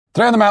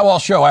Today on the Matt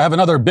Walsh Show, I have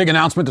another big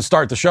announcement to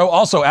start the show.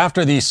 Also,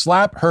 after the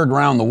slap heard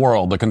round the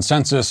world, the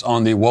consensus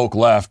on the woke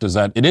left is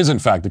that it is in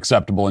fact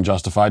acceptable and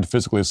justified to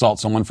physically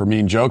assault someone for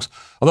mean jokes,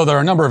 although there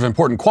are a number of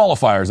important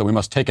qualifiers that we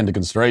must take into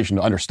consideration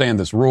to understand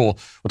this rule.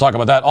 We'll talk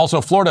about that.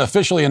 Also, Florida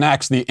officially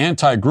enacts the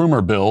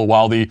anti-groomer bill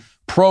while the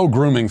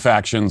pro-grooming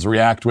factions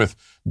react with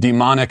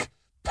demonic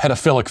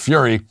pedophilic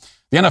fury.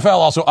 The NFL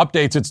also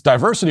updates its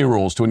diversity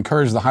rules to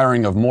encourage the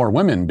hiring of more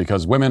women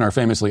because women are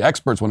famously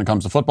experts when it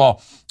comes to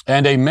football.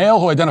 And a male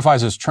who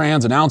identifies as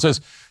trans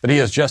announces that he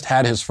has just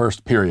had his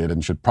first period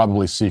and should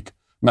probably seek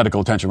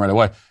medical attention right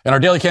away. In our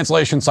daily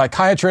cancellation,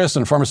 psychiatrists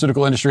and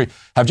pharmaceutical industry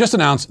have just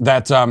announced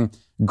that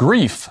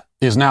grief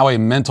is now a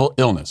mental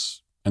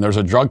illness. And there's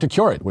a drug to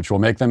cure it, which will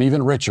make them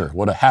even richer.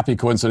 What a happy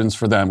coincidence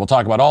for them. We'll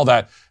talk about all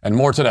that and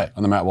more today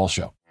on The Matt Walsh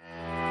Show.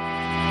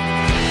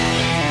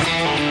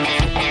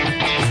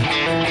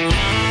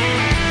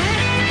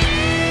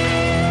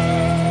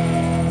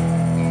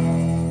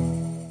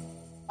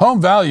 Home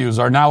values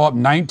are now up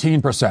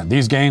 19%.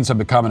 These gains have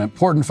become an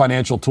important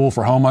financial tool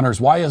for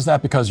homeowners. Why is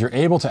that? Because you're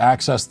able to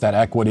access that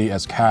equity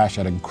as cash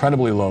at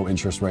incredibly low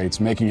interest rates,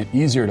 making it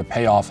easier to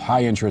pay off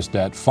high-interest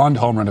debt, fund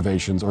home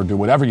renovations, or do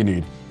whatever you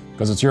need,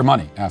 because it's your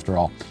money, after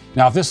all.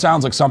 Now, if this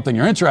sounds like something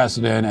you're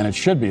interested in, and it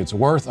should be, it's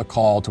worth a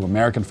call to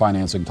American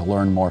Financing to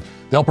learn more.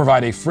 They'll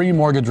provide a free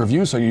mortgage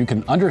review so you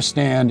can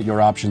understand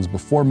your options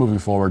before moving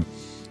forward.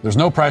 There's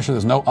no pressure,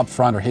 there's no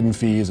upfront or hidden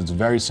fees. It's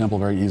very simple,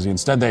 very easy.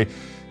 Instead, they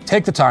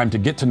take the time to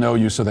get to know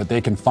you so that they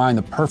can find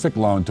the perfect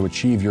loan to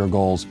achieve your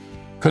goals.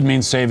 Could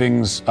mean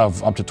savings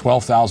of up to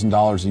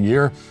 $12,000 a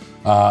year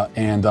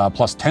and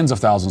plus tens of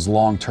thousands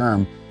long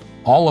term.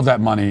 All of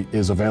that money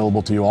is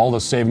available to you. All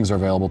those savings are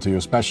available to you,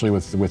 especially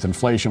with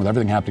inflation, with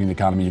everything happening in the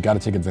economy. You got to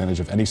take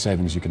advantage of any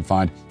savings you can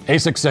find.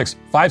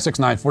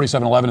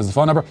 866-569-4711 is the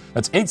phone number.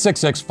 That's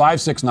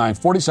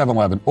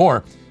 866-569-4711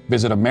 or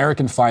visit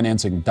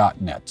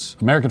AmericanFinancing.net.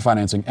 American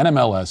Financing,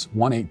 NMLS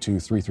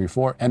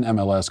 182334,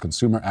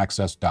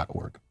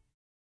 NMLSConsumerAccess.org.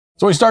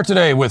 So we start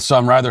today with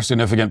some rather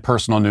significant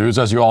personal news.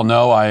 As you all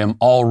know, I am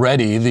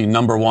already the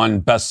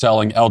number1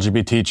 best-selling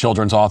LGBT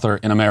children's author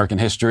in American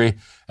history,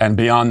 and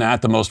beyond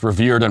that, the most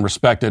revered and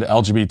respected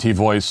LGBT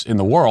voice in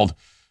the world.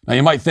 Now,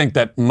 you might think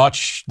that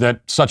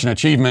such an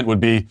achievement would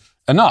be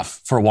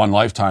enough for one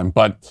lifetime,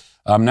 but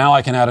now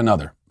I can add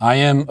another. I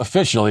am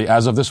officially,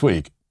 as of this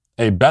week,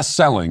 a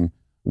best-selling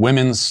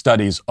women's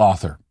studies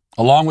author.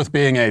 Along with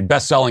being a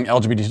best-selling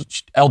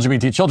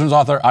LGBT children's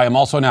author, I am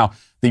also now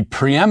the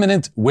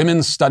preeminent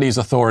women's studies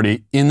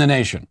authority in the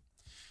nation.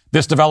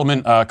 This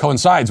development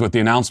coincides with the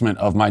announcement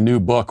of my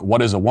new book,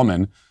 What is a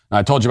Woman? And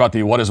I told you about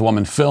the What is a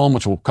Woman film,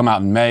 which will come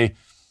out in May.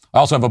 I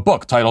also have a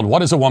book titled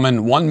What is a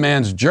Woman? One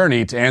Man's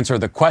Journey to Answer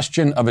the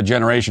Question of a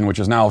Generation, which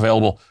is now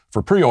available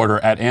for pre-order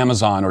at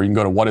Amazon, or you can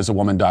go to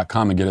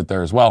whatisawoman.com and get it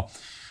there as well.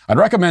 I'd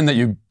recommend that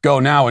you go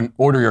now and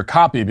order your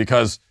copy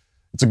because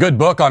it's a good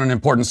book on an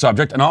important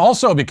subject, and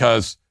also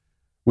because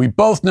we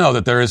both know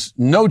that there is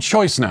no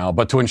choice now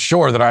but to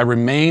ensure that I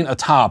remain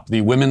atop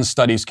the women's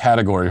studies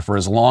category for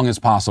as long as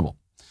possible.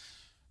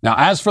 Now,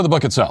 as for the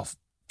book itself,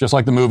 just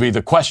like the movie,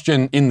 the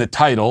question in the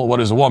title,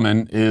 What is a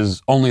Woman?,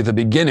 is only the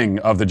beginning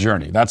of the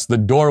journey. That's the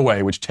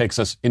doorway which takes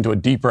us into a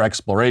deeper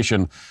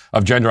exploration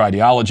of gender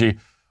ideology.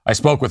 I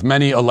spoke with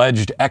many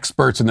alleged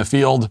experts in the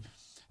field,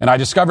 and I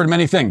discovered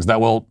many things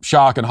that will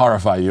shock and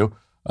horrify you.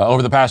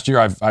 Over the past year,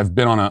 I've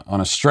been on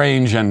a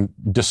strange and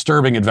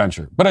disturbing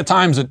adventure, but at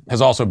times it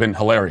has also been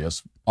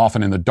hilarious,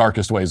 often in the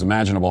darkest ways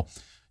imaginable.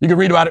 You can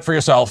read about it for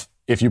yourself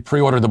if you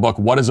pre-order the book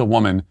What is a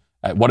Woman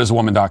at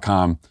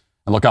whatisawoman.com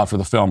and look out for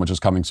the film, which is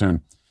coming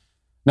soon.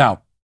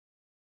 Now,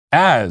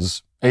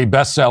 as a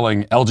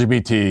best-selling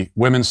LGBT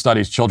women's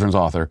studies children's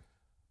author,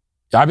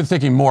 I've been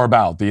thinking more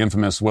about the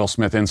infamous Will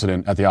Smith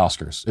incident at the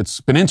Oscars. It's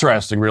been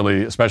interesting,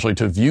 really, especially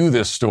to view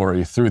this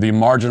story through the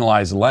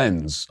marginalized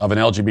lens of an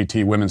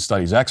LGBT women's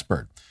studies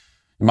expert.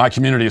 My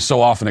community is so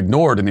often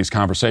ignored in these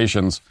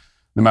conversations,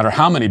 no matter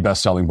how many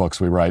best-selling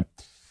books we write.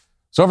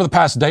 So over the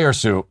past day or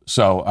so,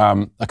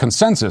 a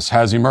consensus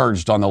has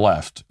emerged on the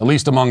left, at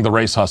least among the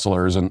race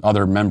hustlers and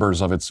other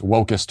members of its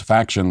wokest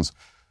factions.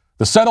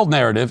 The settled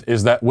narrative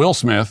is that Will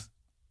Smith,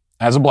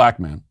 as a black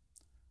man,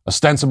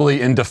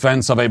 ostensibly in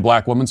defense of a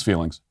black woman's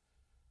feelings,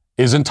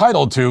 is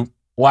entitled to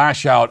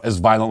lash out as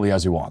violently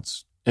as he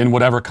wants, in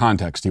whatever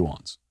context he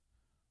wants.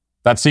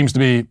 That seems to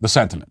be the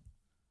sentiment.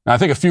 Now, I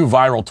think a few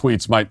viral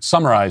tweets might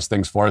summarize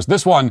things for us.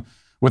 This one,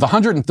 with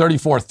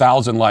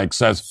 134,000 likes,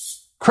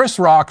 says, Chris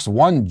Rock's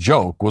one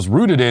joke was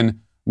rooted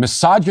in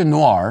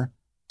misogynoir,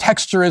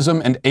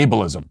 texturism, and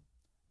ableism.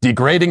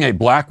 Degrading a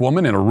black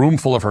woman in a room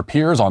full of her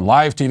peers on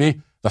live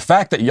TV, the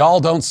fact that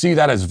y'all don't see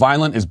that as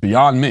violent is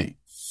beyond me.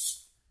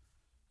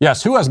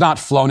 Yes, who has not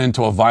flown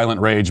into a violent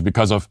rage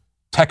because of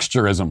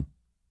texturism?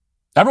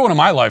 Everyone in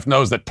my life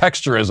knows that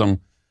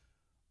texturism,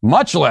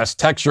 much less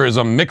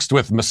texturism mixed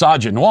with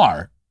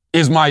misogynoir,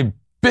 is my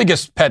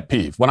biggest pet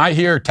peeve. When I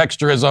hear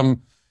texturism,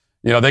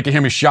 they can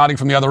hear me shouting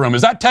from the other room.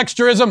 Is that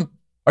texturism?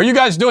 Are you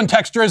guys doing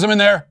texturism in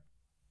there?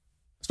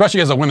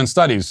 Especially as a women's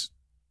studies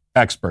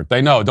expert.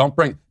 They know, don't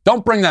bring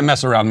that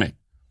mess around me.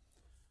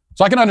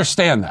 So I can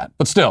understand that,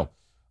 but still.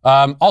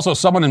 Also,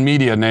 someone in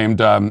media named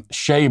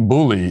Shay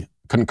Booley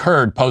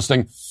concurred,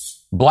 posting,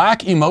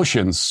 "Black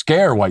emotions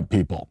scare white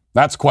people.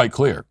 That's quite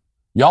clear.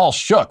 Y'all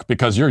shook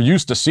because you're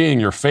used to seeing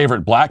your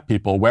favorite black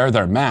people wear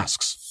their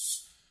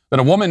masks." Then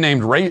a woman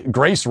named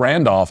Grace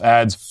Randolph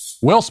adds,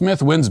 "Will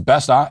Smith wins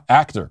Best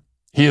Actor.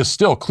 He is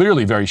still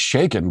clearly very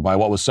shaken by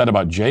what was said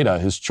about Jada,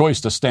 his choice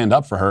to stand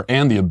up for her,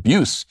 and the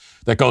abuse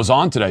that goes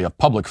on today of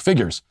public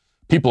figures,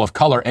 people of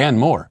color, and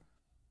more.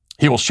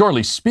 He will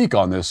surely speak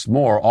on this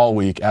more all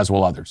week, as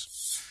will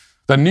others."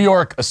 The New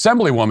York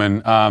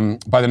Assemblywoman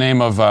by the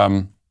name of, I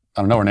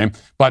don't know her name,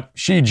 but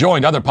she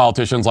joined other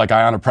politicians like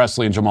Ayanna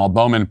Pressley and Jamal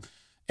Bowman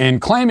in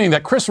claiming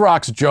that Chris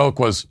Rock's joke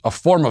was a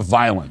form of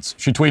violence.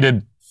 She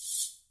tweeted,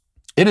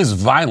 "It is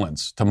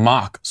violence to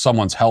mock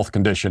someone's health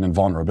condition and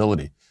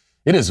vulnerability.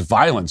 It is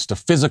violence to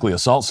physically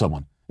assault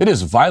someone. It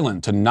is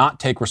violent to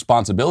not take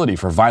responsibility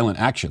for violent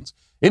actions.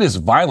 It is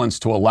violence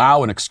to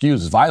allow and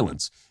excuse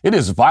violence. It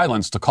is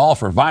violence to call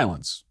for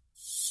violence."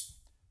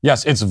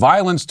 Yes, it's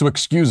violence to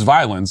excuse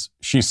violence,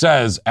 she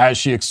says as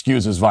she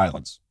excuses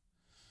violence.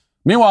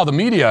 Meanwhile, the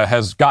media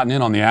has gotten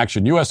in on the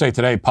action. USA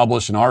Today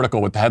published an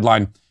article with the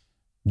headline,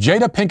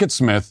 "Jada Pinkett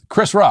Smith,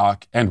 Chris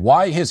Rock, and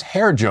Why His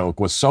Hair Joke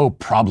Was So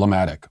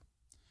Problematic."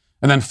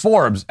 And then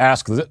Forbes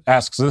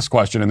asks this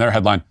question in their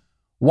headline,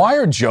 "Why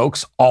are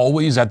jokes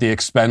always at the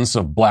expense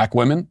of black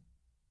women?"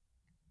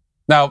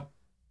 Now,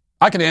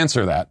 I can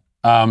answer that.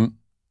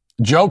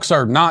 Jokes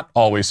are not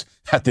always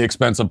at the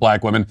expense of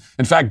black women.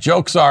 In fact,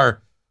 jokes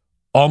are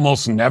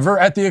almost never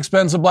at the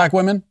expense of black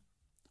women.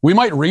 We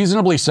might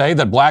reasonably say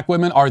that black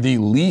women are the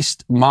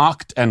least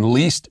mocked and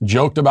least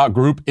joked about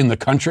group in the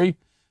country,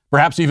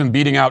 perhaps even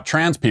beating out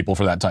trans people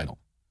for that title.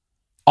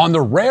 On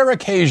the rare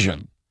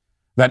occasion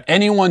that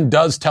anyone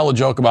does tell a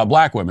joke about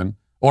black women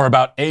or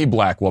about a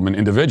black woman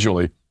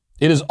individually,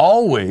 it is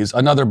always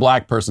another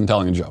black person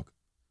telling a joke.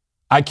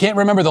 I can't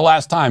remember the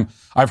last time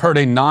I've heard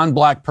a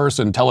non-black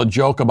person tell a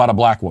joke about a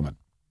black woman,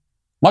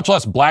 much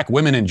less black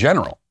women in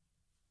general.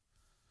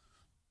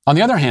 On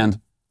the other hand,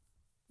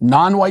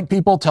 non-white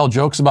people tell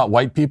jokes about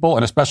white people,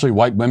 and especially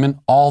white women,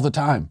 all the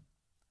time.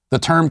 The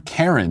term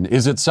Karen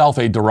is itself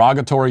a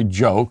derogatory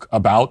joke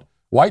about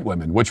white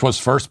women, which was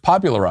first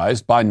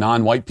popularized by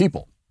non-white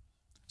people.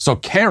 So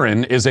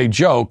Karen is a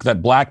joke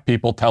that black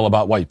people tell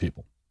about white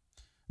people.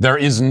 There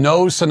is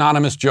no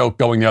synonymous joke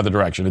going the other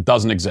direction. It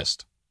doesn't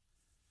exist.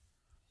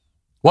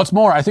 What's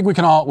more, I think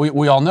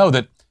we all know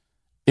that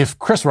if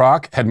Chris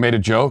Rock had made a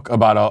joke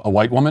about a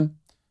white woman,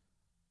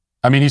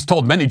 I mean, he's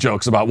told many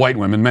jokes about white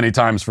women many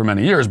times for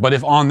many years, but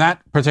if on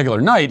that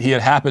particular night he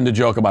had happened to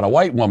joke about a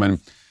white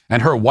woman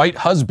and her white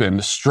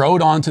husband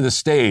strode onto the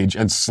stage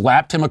and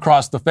slapped him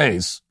across the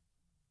face,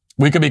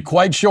 we could be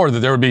quite sure that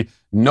there would be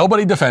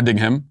nobody defending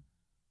him,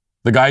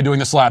 the guy doing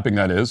the slapping,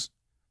 that is,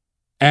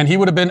 and he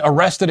would have been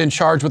arrested and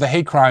charged with a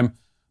hate crime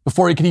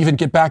before he could even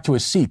get back to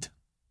his seat.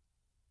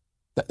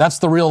 That's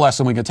the real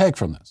lesson we can take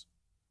from this.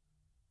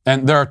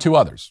 And there are two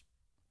others,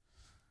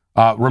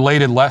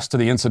 related less to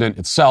the incident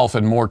itself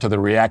and more to the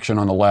reaction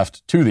on the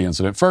left to the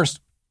incident. First,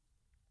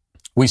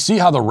 we see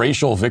how the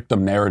racial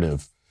victim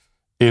narrative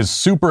is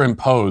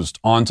superimposed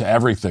onto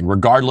everything,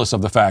 regardless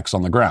of the facts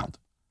on the ground.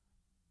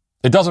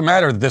 It doesn't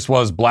matter that this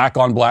was black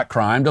on black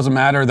crime. It doesn't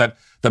matter that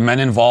the men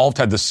involved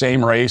had the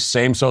same race,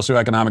 same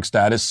socioeconomic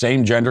status,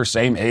 same gender,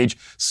 same age,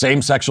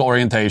 same sexual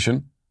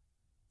orientation.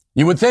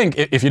 You would think,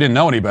 if you didn't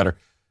know any better,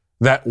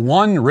 that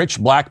one rich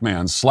black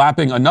man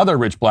slapping another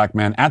rich black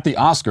man at the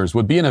Oscars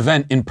would be an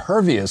event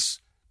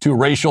impervious to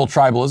racial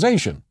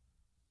tribalization.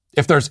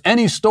 If there's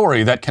any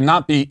story that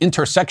cannot be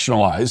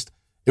intersectionalized,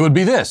 it would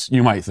be this,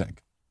 you might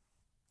think.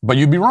 But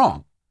you'd be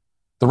wrong.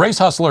 The race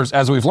hustlers,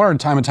 as we've learned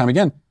time and time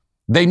again,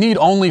 they need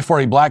only for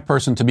a black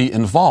person to be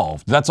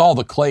involved. That's all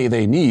the clay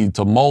they need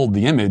to mold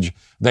the image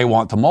they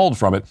want to mold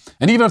from it.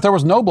 And even if there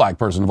was no black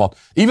person involved,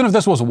 even if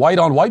this was white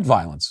on white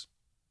violence,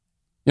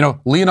 you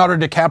know, Leonardo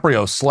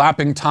DiCaprio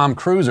slapping Tom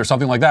Cruise or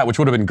something like that, which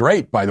would have been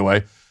great, by the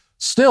way,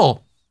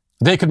 still,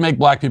 they could make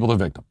black people the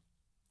victim.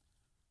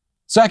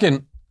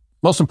 Second,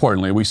 most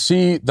importantly, we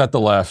see that the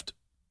left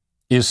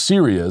is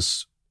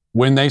serious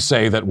when they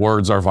say that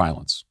words are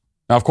violence.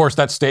 Now, of course,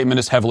 that statement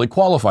is heavily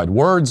qualified.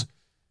 Words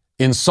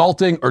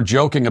insulting or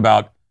joking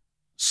about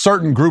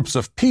certain groups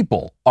of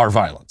people are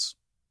violence.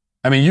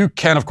 I mean, you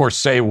can, of course,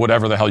 say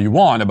whatever the hell you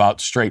want about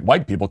straight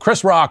white people.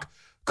 Chris Rock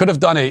could have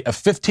done a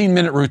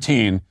 15-minute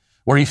routine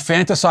where he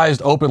fantasized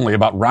openly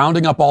about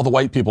rounding up all the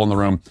white people in the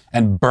room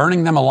and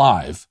burning them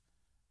alive,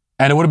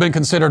 and it would have been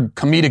considered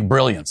comedic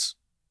brilliance.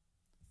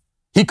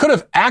 He could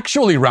have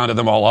actually rounded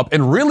them all up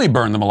and really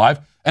burned them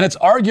alive, and it's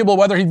arguable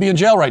whether he'd be in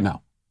jail right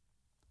now.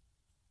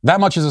 That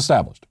much is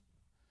established.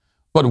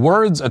 But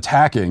words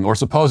attacking or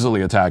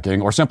supposedly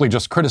attacking or simply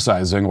just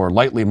criticizing or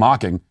lightly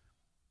mocking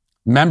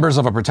members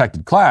of a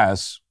protected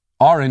class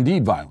are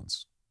indeed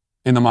violence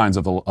in the minds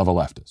of a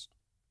leftist.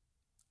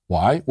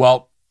 Why?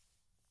 Well,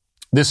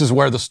 this is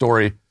where the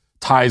story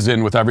ties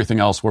in with everything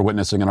else we're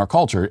witnessing in our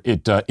culture.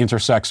 It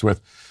intersects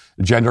with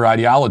gender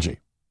ideology.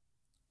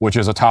 which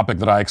is a topic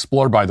that I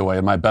explore, by the way,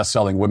 in my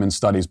best-selling women's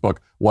studies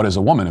book, What is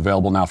a Woman?,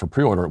 available now for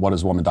pre-order at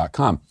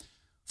whatisawoman.com.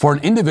 For an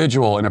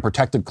individual in a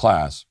protected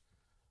class,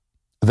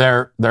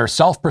 their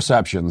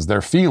self-perceptions,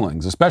 their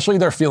feelings, especially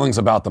their feelings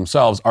about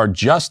themselves, are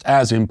just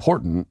as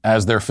important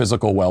as their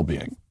physical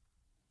well-being.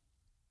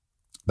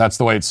 That's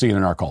the way it's seen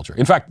in our culture.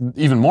 In fact,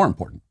 even more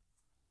important.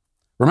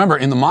 Remember,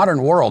 in the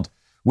modern world,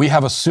 we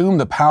have assumed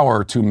the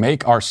power to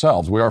make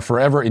ourselves. We are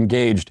forever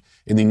engaged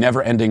in the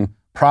never-ending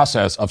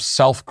process of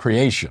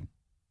self-creation.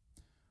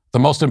 The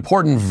most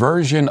important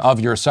version of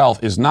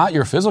yourself is not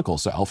your physical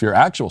self, your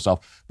actual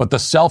self, but the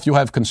self you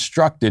have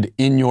constructed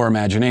in your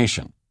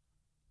imagination.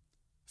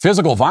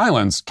 Physical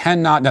violence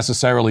cannot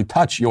necessarily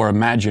touch your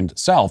imagined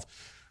self,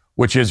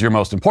 which is your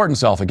most important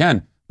self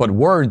again, but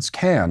words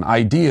can,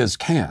 ideas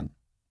can.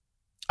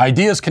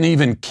 Ideas can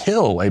even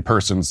kill a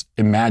person's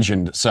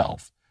imagined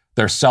self,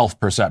 their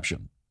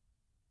self-perception.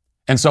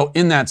 And so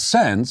in that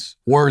sense,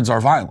 words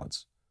are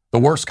violence, the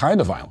worst kind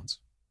of violence.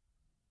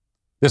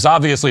 This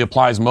obviously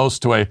applies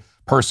most to a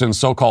person's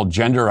so-called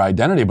gender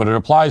identity, but it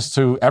applies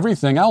to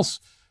everything else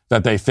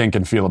that they think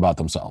and feel about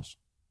themselves.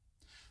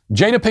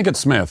 Jada Pinkett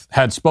Smith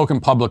had spoken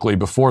publicly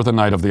before the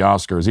night of the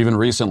Oscars, even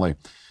recently,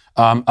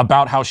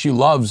 about how she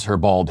loves her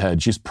bald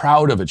head. She's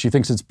proud of it. She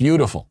thinks it's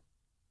beautiful.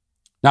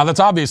 Now, that's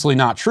obviously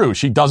not true.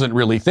 She doesn't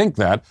really think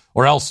that,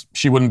 or else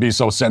she wouldn't be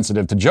so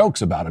sensitive to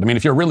jokes about it. I mean,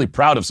 if you're really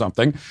proud of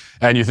something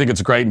and you think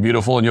it's great and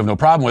beautiful and you have no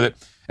problem with it,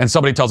 and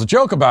somebody tells a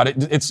joke about it,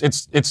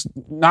 it's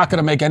not going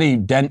to make any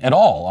dent at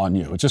all on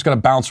you. It's just going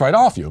to bounce right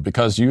off you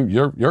because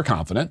you're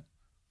confident.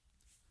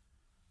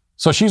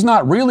 So she's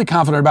not really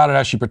confident about it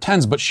as she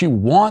pretends, but she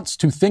wants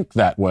to think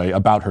that way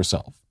about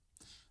herself.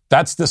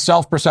 That's the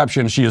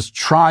self-perception she is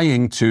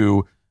trying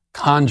to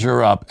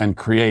conjure up and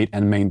create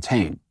and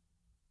maintain.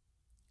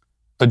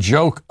 A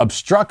joke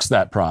obstructs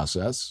that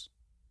process,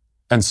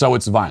 and so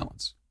it's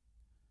violence.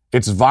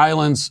 It's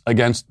violence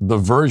against the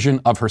version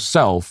of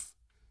herself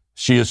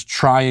she is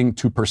trying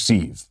to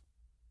perceive.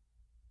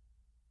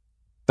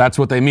 That's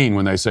what they mean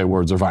when they say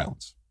words are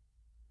violence.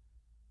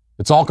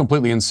 It's all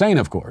completely insane,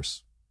 of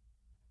course,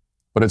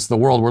 but it's the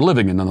world we're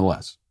living in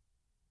nonetheless.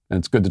 And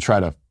it's good to try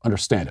to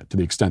understand it to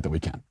the extent that we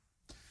can.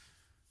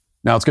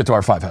 Now let's get to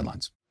our 5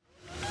 headlines.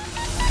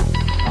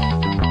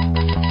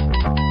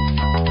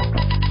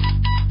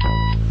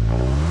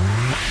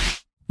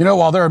 You know,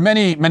 while there are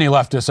many, many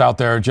leftists out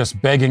there just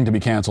begging to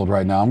be canceled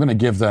right now, I'm going to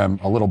give them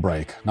a little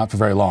break. Not for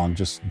very long,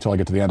 just until I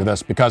get to the end of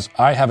this, because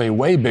I have a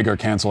way bigger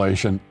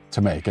cancellation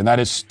to make, and that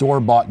is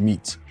store-bought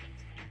meat.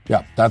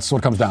 Yeah, that's what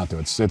it comes down to.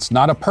 It's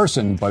not a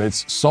person, but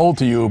it's sold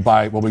to you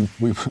by, well,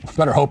 we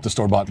better hope the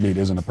store-bought meat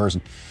isn't a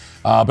person.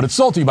 But it's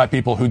sold to you by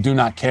people who do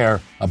not care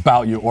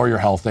about you or your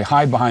health. They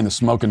hide behind the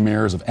smoke and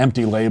mirrors of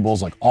empty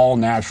labels like all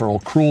natural,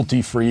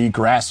 cruelty-free,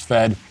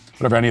 grass-fed,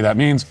 whatever any of that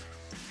means.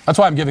 That's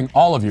why I'm giving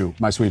all of you,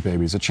 my sweet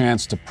babies, a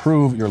chance to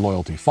prove your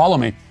loyalty. Follow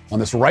me on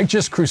this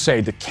righteous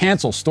crusade to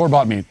cancel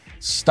store-bought meat.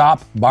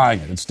 Stop buying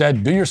it.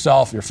 Instead, do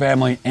yourself, your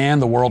family,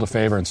 and the world a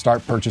favor and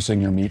start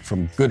purchasing your meat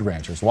from Good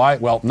Ranchers. Why?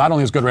 Well, not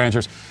only is Good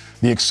Ranchers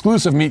the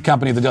exclusive meat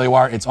company of the Daily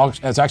Wire, it's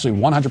actually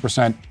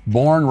 100%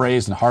 born,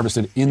 raised, and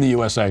harvested in the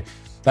USA.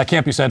 That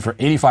can't be said for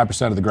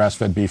 85% of the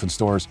grass-fed beef in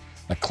stores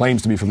that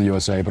claims to be from the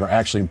USA but are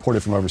actually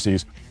imported from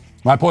overseas.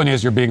 My point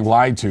is you're being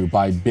lied to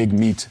by big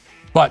meat.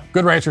 But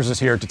Good Ranchers is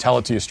here to tell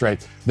it to you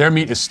straight. Their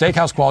meat is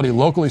steakhouse quality,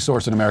 locally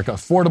sourced in America,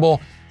 affordable,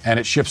 and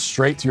it ships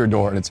straight to your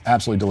door, and it's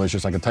absolutely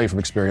delicious. I can tell you from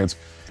experience.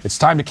 It's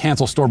time to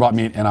cancel store-bought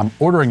meat, and I'm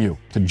ordering you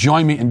to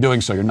join me in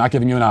doing so. You're not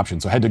giving you an option.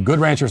 So head to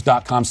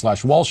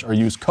goodranchers.com/Walsh or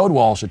use code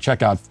Walsh at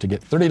checkout to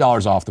get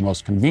 $30 off, the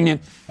most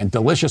convenient and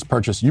delicious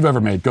purchase you've ever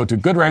made. Go to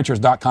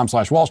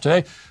goodranchers.com/Walsh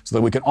today so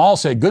that we can all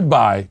say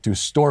goodbye to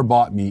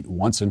store-bought meat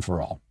once and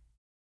for all.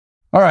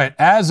 All right,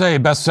 as a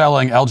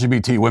best-selling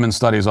LGBT women's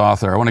studies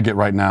author, I want to get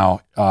right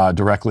now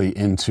directly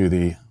into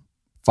the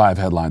 5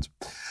 headlines.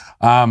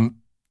 I'm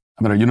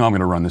going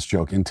to run this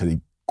joke into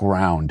the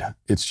ground.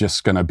 It's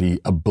just going to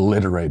be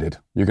obliterated.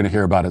 You're going to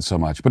hear about it so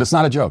much, but it's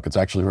not a joke. It's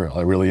actually real.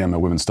 I really am a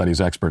women's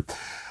studies expert.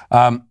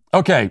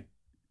 Okay,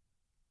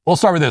 we'll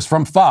start with this.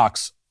 From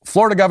Fox,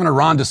 Florida Governor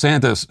Ron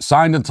DeSantis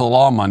signed into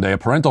law Monday a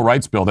parental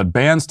rights bill that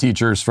bans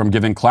teachers from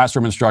giving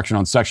classroom instruction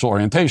on sexual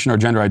orientation or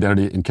gender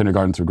identity in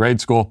kindergarten through grade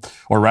school,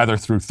 or rather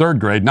through 3rd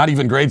grade, not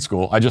even grade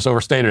school. I just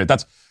overstated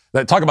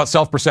it. Talk about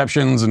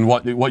self-perceptions and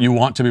what you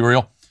want to be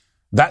real.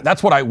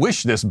 That's what I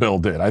wish this bill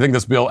did. I think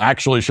this bill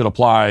actually should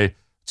apply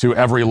to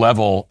every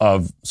level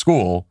of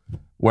school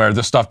where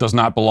this stuff does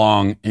not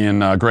belong in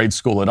grade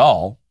school at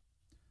all,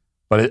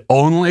 but it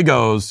only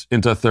goes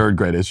into 3rd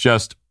grade. It's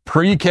just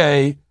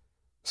pre-K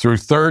through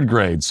 3rd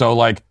grade. So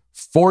like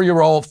 4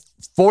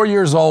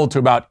 years old to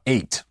about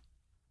 8.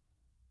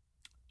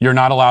 You're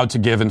not allowed to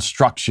give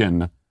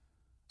instruction,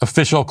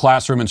 official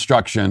classroom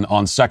instruction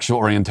on sexual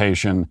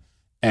orientation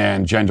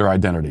and gender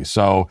identity.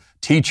 So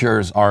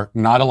teachers are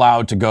not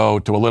allowed to go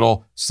to a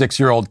little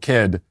 6-year-old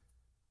kid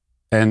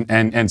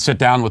and sit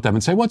down with them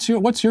and say, what's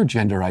your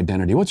gender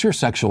identity? What's your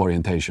sexual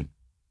orientation?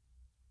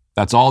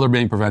 That's all they're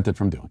being prevented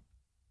from doing.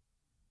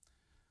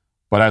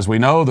 But as we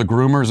know, the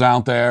groomers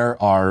out there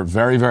are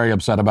very, very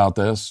upset about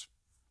this.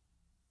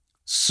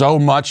 So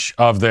much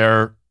of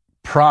their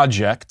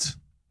project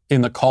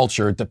in the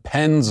culture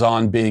depends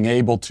on being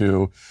able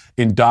to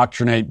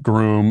indoctrinate,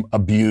 groom,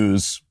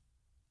 abuse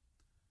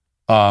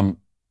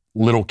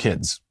little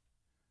kids.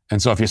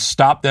 And so if you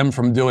stop them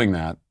from doing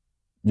that,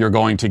 you're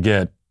going to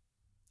get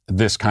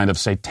this kind of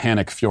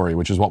satanic fury,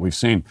 which is what we've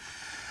seen.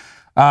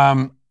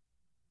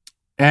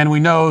 And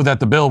we know that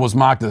the bill was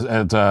mocked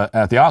at the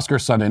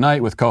Oscars Sunday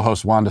night with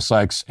co-hosts Wanda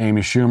Sykes,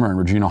 Amy Schumer, and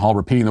Regina Hall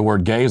repeating the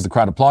word gay as the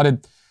crowd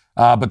applauded.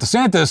 But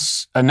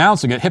DeSantis,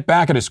 announcing it, hit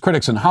back at his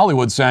critics in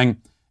Hollywood, saying,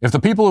 if the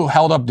people who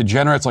held up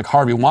degenerates like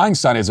Harvey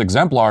Weinstein as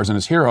exemplars and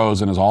as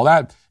heroes and as all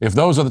that, if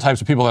those are the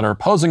types of people that are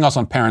opposing us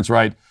on parents'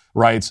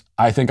 rights,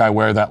 I think I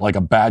wear that like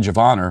a badge of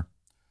honor.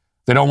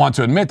 They don't want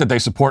to admit that they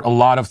support a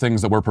lot of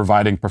things that we're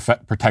providing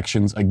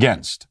protections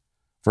against.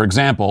 For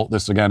example,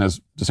 this again is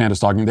DeSantis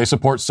talking, they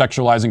support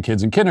sexualizing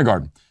kids in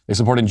kindergarten. They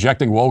support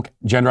injecting woke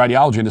gender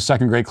ideology into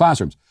second grade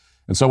classrooms.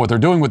 And so what they're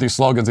doing with these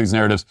slogans, these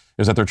narratives,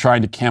 is that they're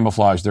trying to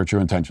camouflage their true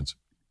intentions.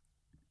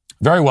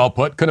 Very well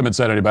put. Couldn't have been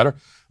said any better.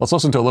 Let's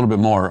listen to a little bit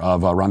more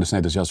of Ron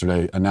DeSantis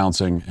yesterday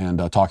announcing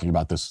and talking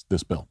about this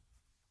bill.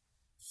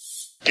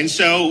 And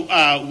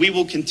so we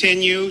will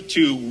continue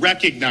to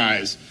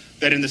recognize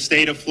that in the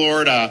state of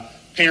Florida,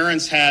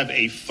 parents have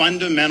a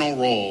fundamental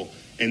role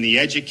in the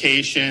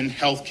education,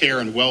 healthcare,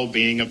 and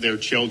well-being of their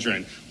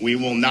children. We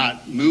will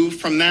not move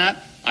from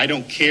that. I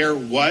don't care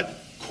what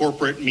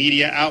corporate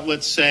media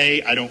outlets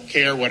say. I don't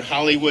care what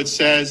Hollywood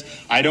says.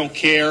 I don't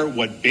care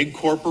what big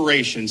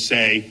corporations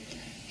say.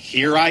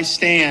 Here I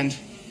stand.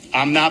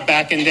 I'm not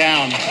backing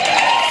down.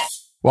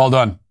 Well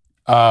done.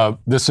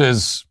 This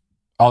is,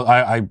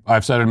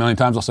 I've said it a million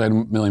times. I'll say it a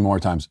million more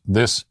times.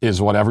 This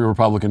is what every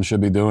Republican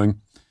should be doing.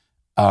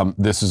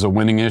 This is a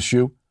winning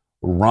issue.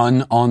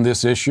 Run on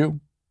this issue.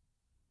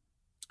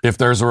 If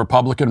there's a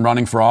Republican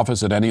running for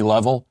office at any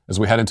level as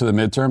we head into the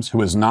midterms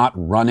who is not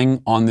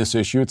running on this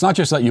issue, it's not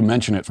just that you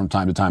mention it from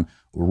time to time.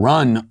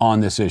 Run on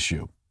this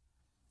issue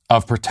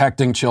of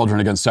protecting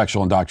children against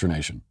sexual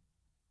indoctrination.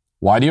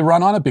 Why do you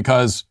run on it?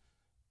 Because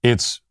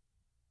it's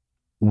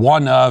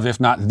one of,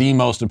 if not the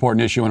most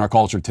important issue in our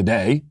culture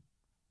today.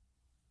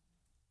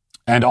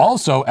 And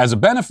also, as a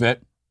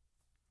benefit,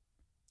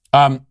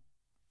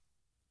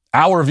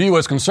 our view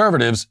as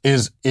conservatives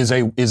is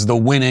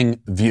the winning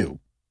view.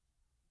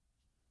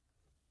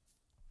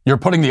 You're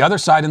putting the other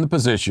side in the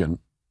position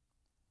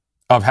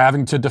of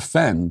having to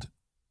defend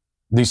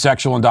the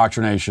sexual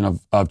indoctrination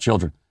of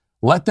children.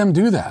 Let them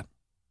do that.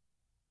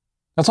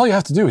 That's all you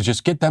have to do is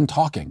just get them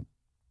talking.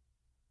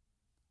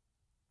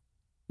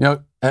 You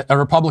know, a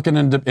Republican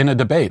in a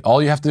debate,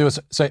 all you have to do is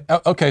say,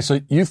 okay, so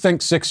you think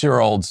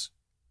 6-year-olds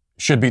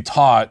should be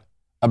taught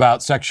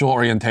about sexual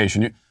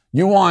orientation.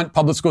 You want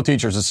public school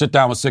teachers to sit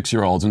down with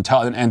 6-year-olds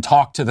and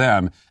talk to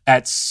them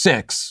at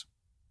 6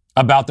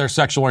 about their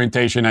sexual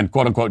orientation and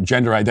quote-unquote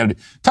gender identity.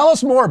 Tell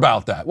us more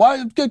about that.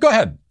 Why? Go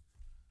ahead.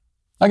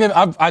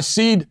 I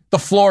cede the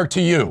floor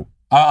to you.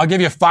 I'll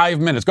give you 5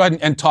 minutes. Go ahead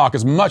and talk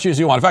as much as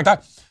you want. In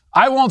fact,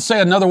 I won't say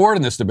another word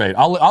in this debate.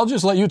 I'll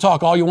just let you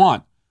talk all you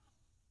want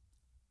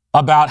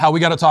about how we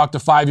got to talk to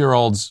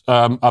 5-year-olds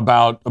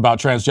about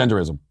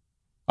transgenderism.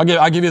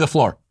 I'll give you the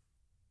floor.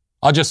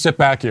 I'll just sit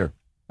back here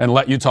and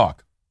let you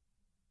talk.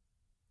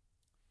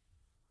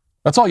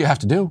 That's all you have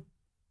to do.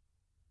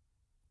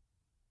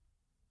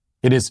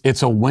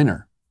 It's a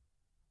winner.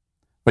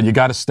 But you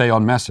got to stay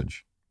on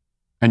message.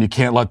 And you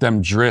can't let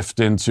them drift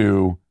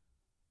into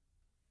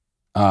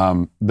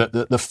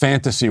the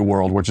fantasy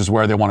world, which is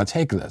where they want to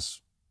take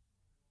this.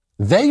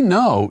 They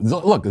know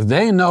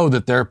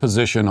that their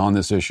position on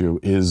this issue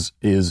is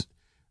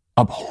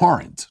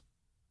abhorrent.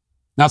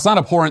 Now, it's not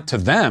abhorrent to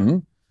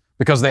them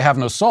because they have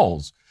no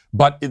souls,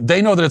 but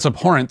they know that it's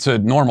abhorrent to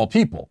normal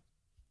people.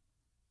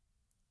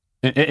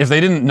 If they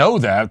didn't know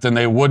that, then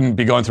they wouldn't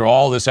be going through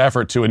all this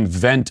effort to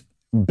invent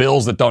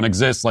bills that don't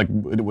exist, like,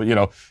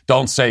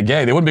 don't say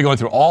gay. They wouldn't be going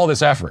through all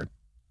this effort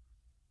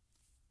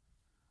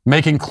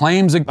making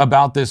claims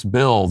about this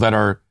bill that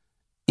are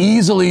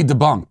easily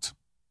debunked.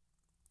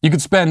 You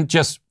could spend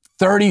just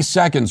 30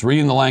 seconds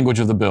reading the language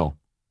of the bill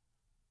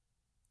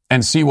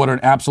and see what an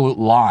absolute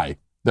lie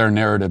their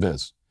narrative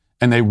is.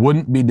 And they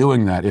wouldn't be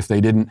doing that if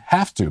they didn't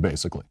have to,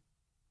 basically.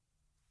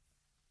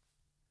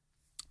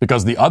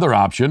 Because the other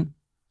option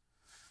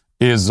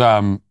is,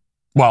 one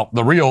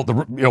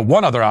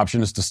other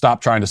option is to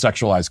stop trying to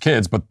sexualize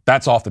kids, but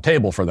that's off the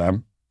table for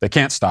them. They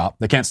can't stop.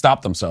 They can't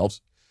stop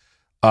themselves,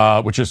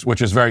 which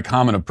is very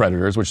common of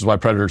predators, which is why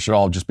predators should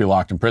all just be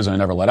locked in prison and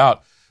never let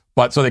out.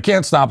 But so they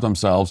can't stop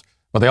themselves,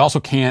 but they also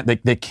can't,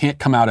 they can't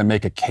come out and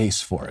make a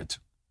case for it.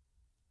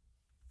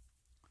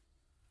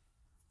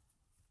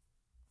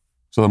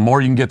 So the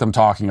more you can get them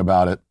talking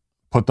about it,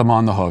 put them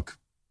on the hook,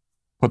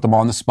 put them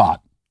on the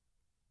spot,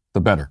 the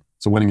better.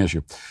 It's a winning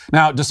issue.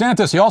 Now,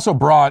 DeSantis, he also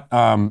brought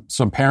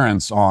some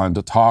parents on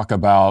to talk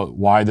about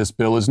why this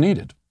bill is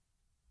needed.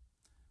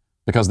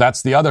 Because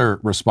that's the other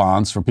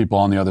response from people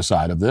on the other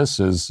side of this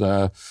is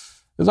all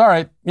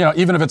right,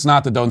 even if it's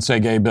not the Don't Say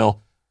Gay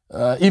bill,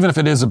 even if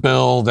it is a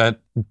bill that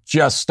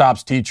just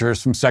stops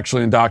teachers from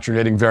sexually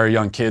indoctrinating very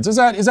young kids, is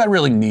that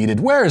really needed?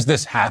 Where is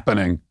this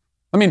happening?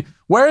 I mean,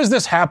 where is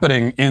this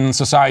happening in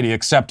society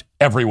except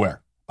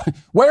everywhere?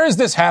 Where is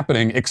this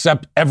happening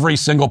except every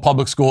single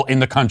public school in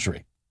the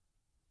country?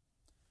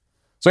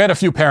 So I had a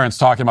few parents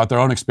talking about their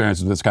own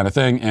experiences with this kind of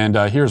thing, and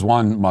here's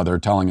one mother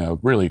telling a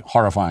really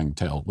horrifying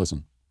tale.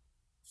 Listen.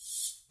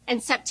 In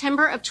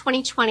September of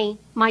 2020,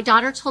 my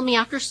daughter told me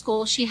after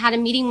school she had a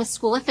meeting with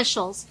school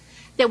officials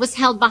that was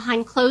held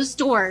behind closed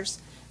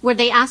doors where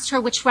they asked her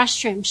which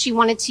restroom she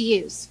wanted to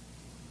use.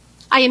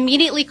 I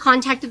immediately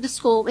contacted the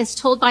school and was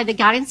told by the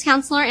guidance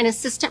counselor and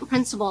assistant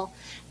principal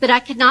that I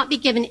could not be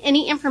given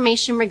any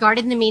information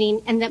regarding the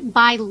meeting and that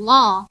by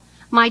law,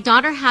 my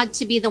daughter had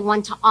to be the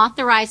one to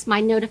authorize my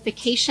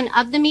notification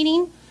of the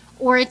meeting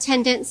or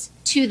attendance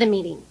to the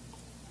meeting.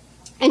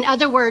 In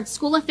other words,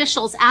 school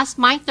officials asked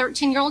my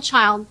 13-year-old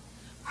child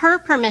her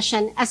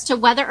permission as to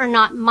whether or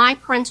not my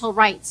parental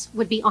rights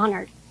would be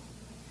honored.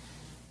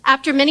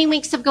 After many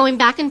weeks of going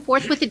back and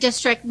forth with the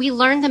district, we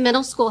learned the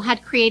middle school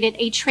had created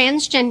a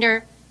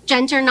transgender,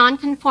 gender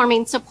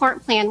nonconforming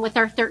support plan with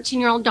our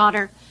 13-year-old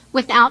daughter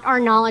without our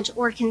knowledge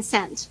or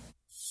consent.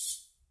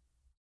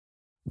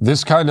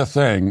 This kind of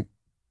thing,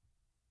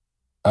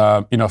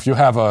 if you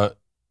have a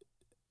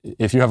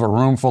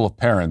room full of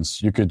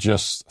parents, you could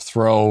just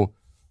throw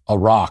a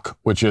rock,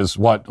 which is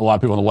what a lot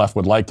of people on the left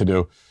would like to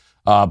do.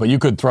 But you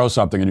could throw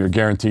something and you're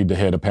guaranteed to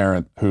hit a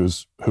parent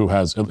who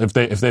has, if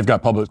they've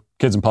got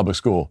kids in public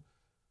school.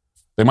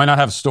 They might not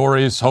have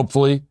stories,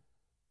 hopefully.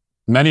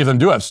 Many of them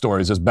do have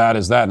stories as bad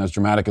as that and as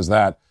dramatic as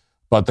that,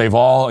 but they've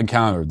all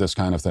encountered this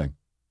kind of thing.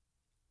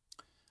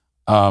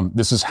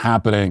 This is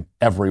happening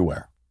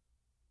everywhere.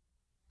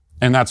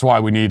 And that's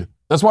why we need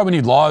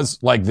laws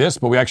like this,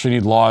 but we actually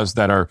need laws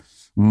that are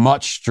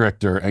much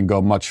stricter and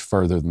go much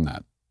further than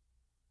that.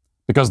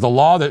 Because the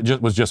law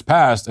that was just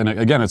passed, and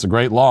again, it's a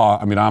great law.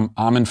 I mean,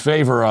 I'm in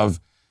favor of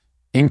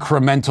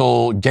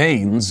incremental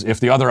gains. If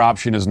the other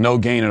option is no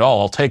gain at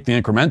all, I'll take the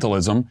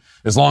incrementalism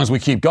as long as we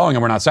keep going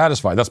and we're not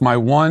satisfied. That's my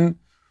one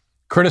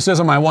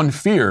criticism, my one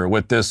fear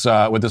with this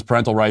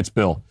parental rights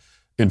bill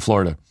in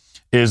Florida,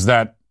 is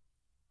that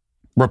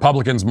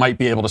Republicans might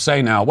be able to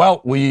say now,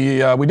 well, we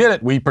did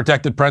it. We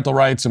protected parental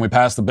rights and we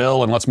passed the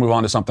bill and let's move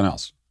on to something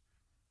else.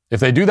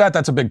 If they do that,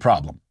 that's a big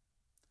problem.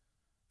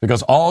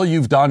 Because all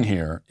you've done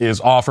here is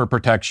offer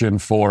protection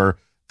for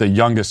the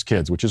youngest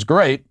kids, which is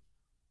great.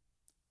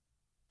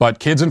 But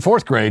kids in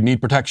 4th grade need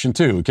protection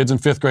too. Kids in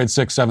 5th grade,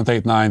 6th, 7th,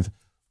 8th, 9th,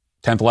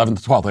 10th,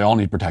 11th, 12th, they all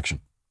need protection.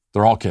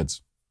 They're all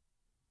kids.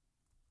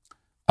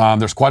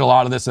 There's quite a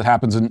lot of this that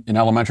happens in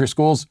elementary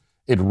schools.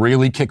 It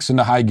really kicks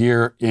into high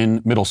gear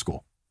in middle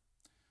school.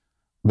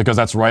 Because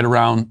that's right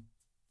around,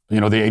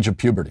 the age of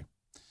puberty.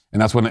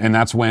 And that's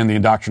when the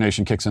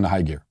indoctrination kicks into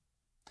high gear.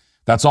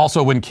 That's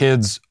also when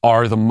kids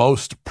are the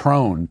most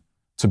prone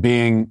to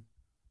being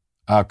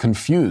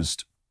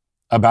confused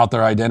about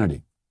their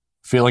identity,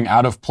 feeling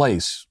out of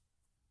place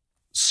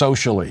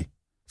socially,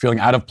 feeling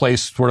out of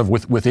place sort of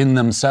within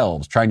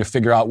themselves, trying to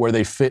figure out where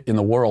they fit in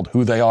the world,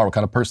 who they are, what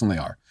kind of person they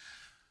are.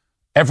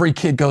 Every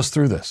kid goes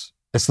through this.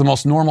 It's the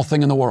most normal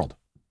thing in the world.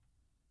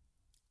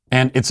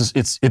 And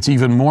it's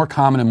even more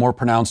common and more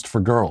pronounced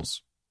for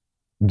girls,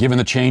 given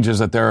the changes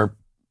that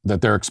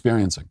they're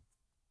experiencing,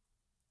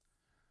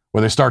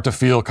 where they start to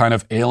feel kind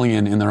of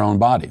alien in their own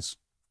bodies.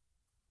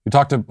 You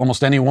talk to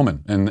almost any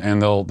woman,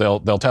 and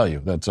they'll tell you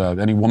that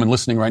any woman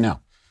listening right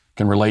now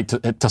can relate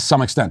to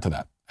some extent to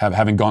that,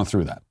 having gone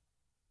through that.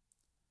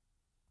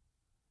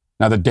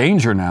 Now, the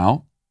danger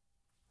now,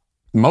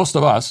 most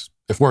of us,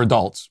 if we're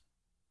adults,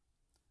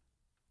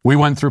 we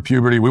went through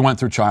puberty, we went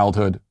through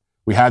childhood,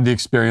 we had the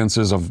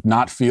experiences of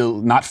not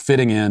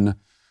fitting in,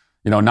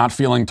 not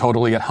feeling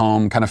totally at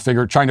home, kind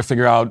of trying to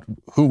figure out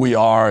who we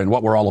are and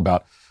what we're all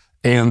about.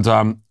 And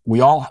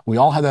we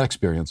all had that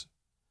experience.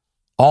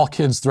 All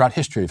kids throughout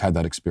history have had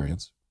that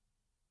experience.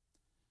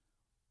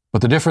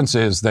 But the difference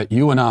is that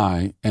you and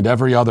I and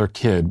every other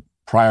kid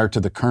prior to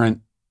the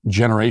current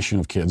generation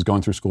of kids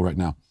going through school right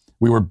now,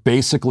 we were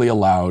basically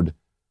allowed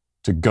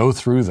to go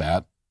through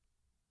that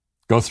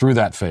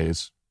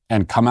phase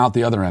and come out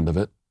the other end of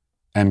it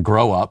and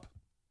grow up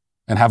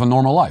and have a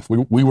normal life.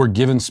 We were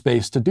given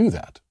space to do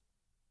that.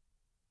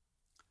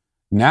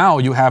 Now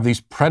you have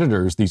these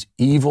predators, these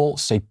evil,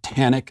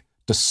 satanic,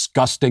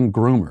 disgusting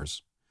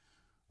groomers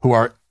who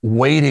are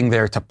waiting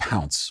there to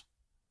pounce.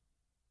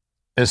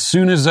 As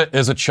soon as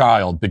a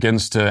child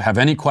begins to have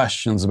any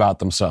questions about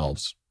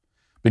themselves,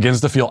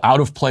 begins to feel out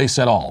of place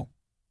at all,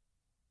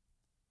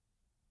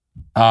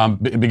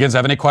 begins to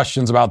have any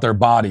questions about their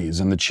bodies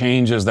and the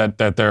changes that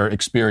they're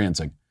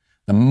experiencing,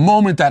 the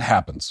moment that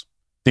happens,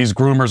 these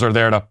groomers are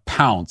there to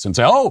pounce and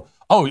say, oh,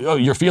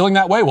 you're feeling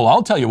that way? Well,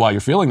 I'll tell you why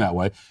you're feeling that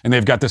way. And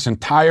they've got this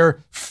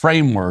entire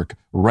framework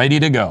ready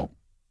to go.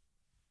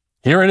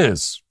 Here it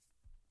is.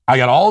 I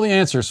got all the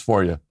answers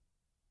for you.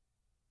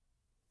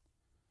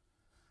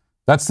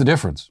 That's the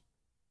difference.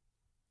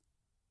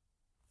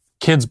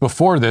 Kids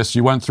before this,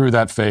 you went through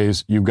that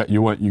phase, you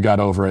got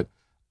over it.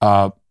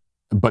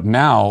 But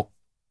now,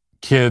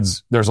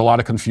 kids. There's a lot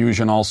of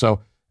confusion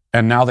also.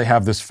 And now they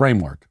have this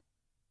framework.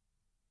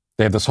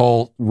 They have this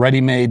whole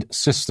ready-made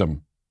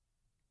system,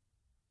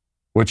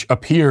 which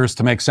appears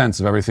to make sense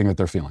of everything that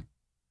they're feeling.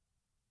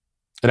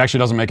 It actually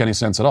doesn't make any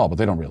sense at all, but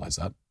they don't realize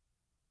that.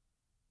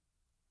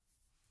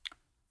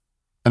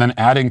 And then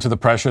adding to the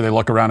pressure, they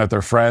look around at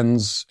their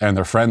friends, and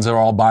their friends are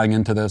all buying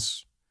into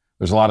this.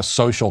 There's a lot of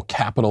social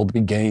capital to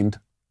be gained.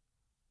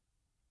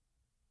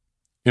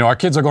 You know, our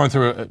kids are going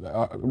through,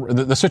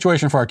 the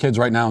situation for our kids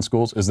right now in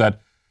schools is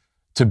that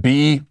to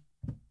be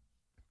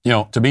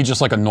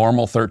just like a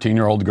normal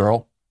 13-year-old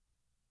girl,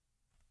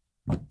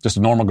 just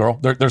a normal girl,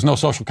 there's no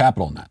social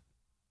capital in that.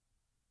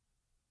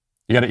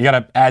 You got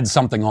to add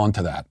something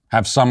onto that.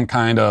 Have some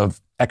kind of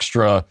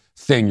extra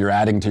thing you're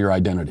adding to your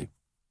identity.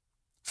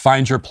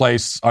 Find your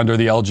place under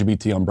the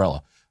LGBT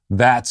umbrella.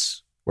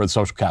 That's where the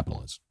social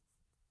capital is.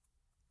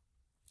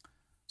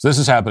 So this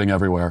is happening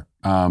everywhere,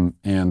 and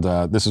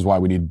this is why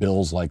we need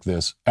bills like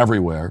this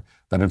everywhere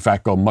that, in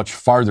fact, go much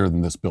farther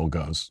than this bill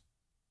goes.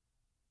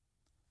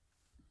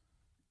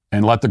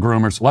 And let the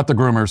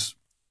groomers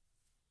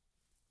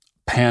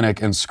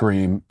panic and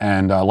scream,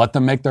 and let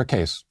them make their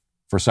case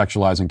for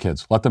sexualizing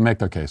kids. Let them make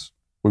their case.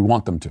 We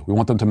want them to. We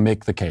want them to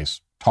make the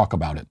case. Talk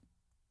about it.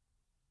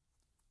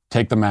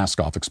 Take the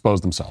mask off.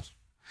 Expose themselves.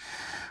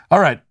 All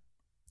right.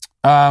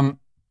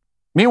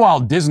 Meanwhile,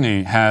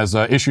 Disney has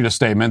issued a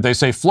statement. They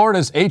say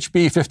Florida's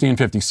HB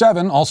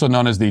 1557, also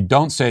known as the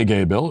Don't Say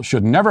Gay bill,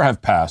 should never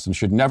have passed and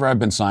should never have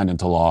been signed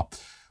into law.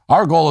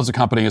 Our goal as a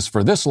company is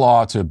for this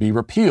law to be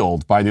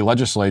repealed by the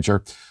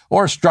legislature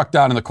or struck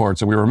down in the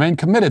courts, and we remain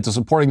committed to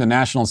supporting the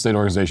national and state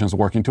organizations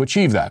working to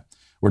achieve that.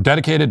 We're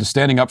dedicated to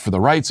standing up for the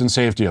rights and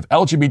safety of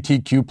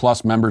LGBTQ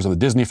plus members of the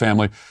Disney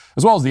family,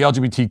 as well as the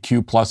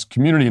LGBTQ plus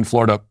community in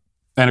Florida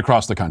and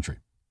across the country.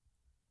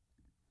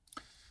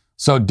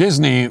 So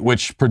Disney,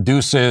 which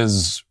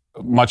produces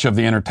much of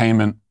the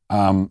entertainment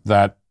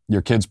that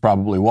your kids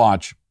probably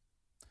watch,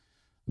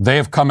 they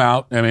have come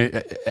out. I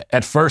mean,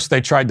 at first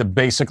they tried to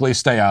basically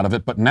stay out of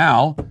it, but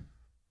now,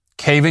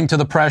 caving to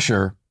the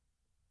pressure,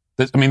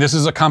 this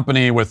is a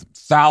company with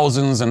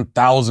thousands and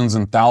thousands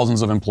and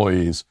thousands of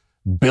employees,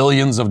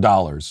 billions of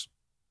dollars,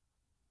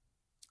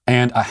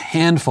 and a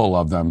handful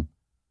of them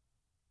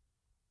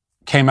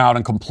came out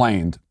and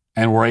complained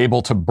and were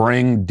able to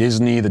bring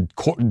Disney,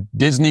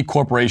 Disney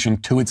Corporation,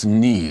 to its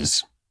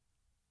knees.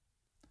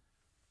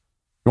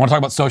 You want to talk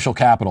about social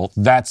capital?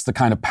 That's the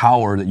kind of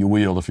power that you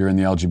wield if you're in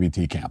the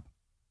LGBT camp.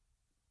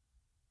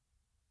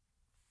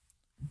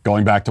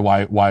 Going back to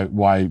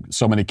why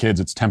so many kids,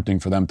 it's tempting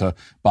for them to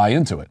buy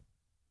into it.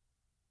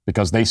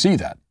 Because they see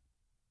that.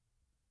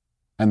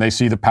 And they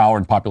see the power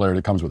and popularity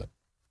that comes with it.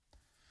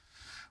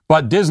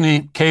 But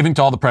Disney, caving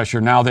to all the pressure,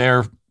 now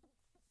they're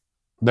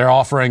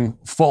offering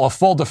a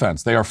full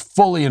defense. They are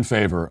fully in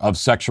favor of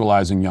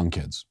sexualizing young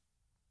kids.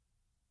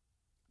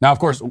 Now, of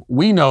course,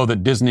 we know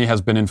that Disney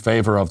has been in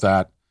favor of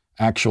that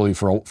actually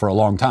for a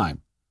long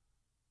time.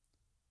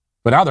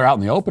 But now they're out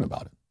in the open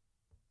about it.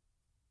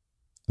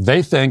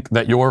 They think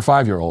that your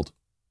 5-year-old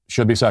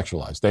should be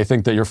sexualized. They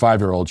think that your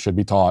 5-year-old should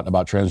be taught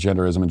about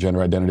transgenderism and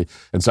gender identity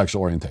and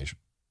sexual orientation.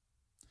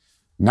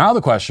 Now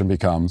the question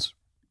becomes,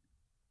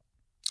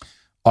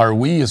 are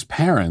we as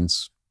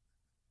parents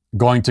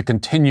going to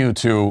continue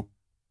to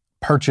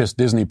purchase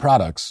Disney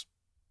products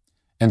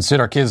and sit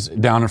our kids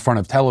down in front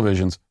of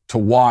televisions to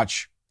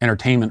watch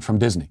entertainment from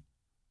Disney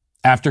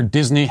after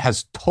Disney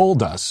has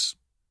told us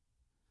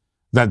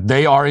that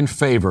they are in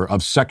favor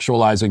of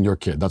sexualizing your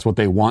kid? That's what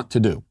they want to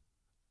do.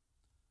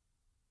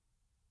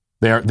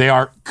 They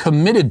are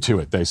committed to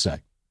it, they say.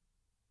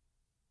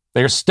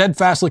 They are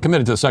steadfastly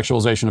committed to the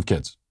sexualization of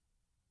kids.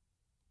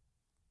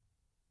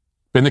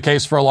 Been the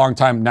case for a long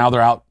time. Now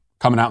they're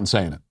coming out and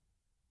saying it.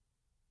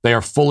 They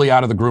are fully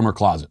out of the groomer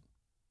closet.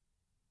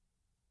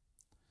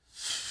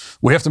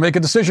 We have to make a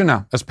decision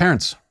now as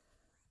parents.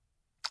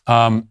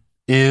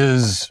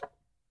 Is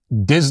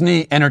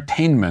Disney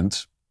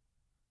entertainment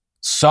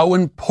so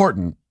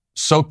important,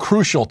 so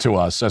crucial to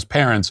us as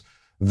parents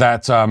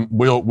that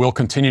we'll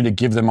continue to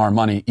give them our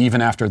money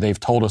even after they've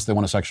told us they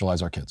want to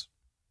sexualize our kids?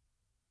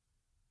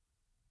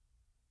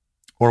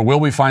 Or will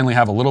we finally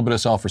have a little bit of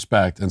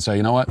self-respect and say,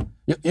 you know what?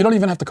 You don't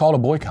even have to call it a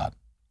boycott.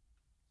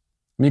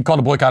 I mean, you can call it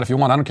a boycott if you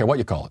want. I don't care what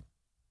you call it.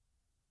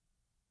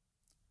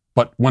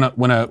 But when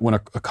a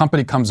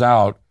company comes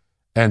out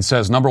and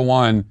says, number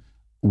one,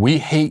 we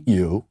hate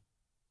you.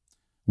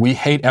 We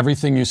hate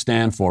everything you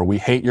stand for. We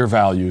hate your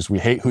values. We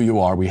hate who you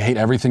are. We hate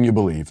everything you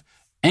believe.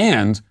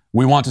 And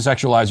we want to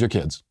sexualize your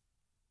kids.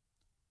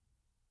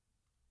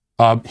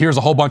 Here's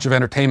a whole bunch of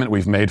entertainment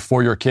we've made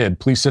for your kid.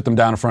 Please sit them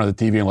down in front of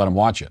the TV and let them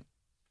watch it.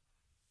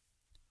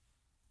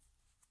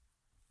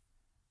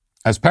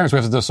 As parents, we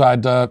have to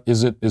decide, are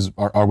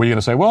we going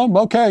to say, well,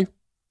 okay.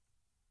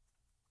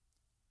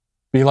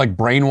 Be like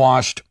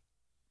brainwashed,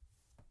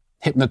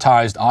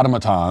 hypnotized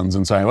automatons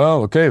and say,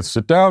 well, okay,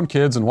 sit down,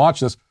 kids, and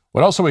watch this.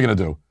 What else are we going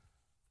to do?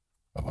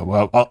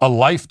 Well, a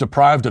life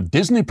deprived of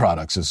Disney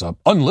products is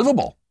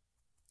unlivable.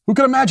 Who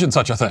could imagine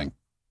such a thing?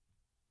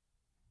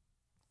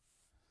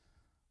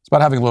 As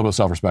about having a little bit of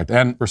self-respect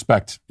and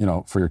respect,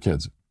 for your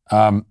kids.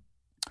 All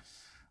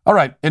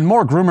right. In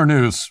more groomer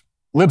news,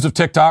 Libs of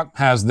TikTok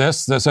has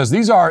this that says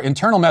these are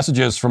internal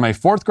messages from a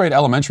fourth grade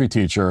elementary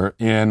teacher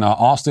in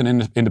Austin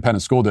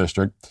Independent School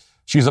District.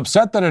 She's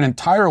upset that an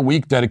entire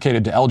week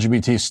dedicated to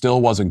LGBT still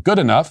wasn't good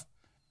enough.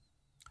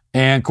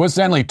 And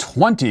coincidentally,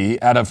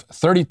 20 out of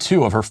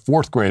 32 of her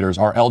fourth graders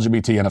are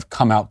LGBT and have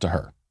come out to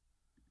her.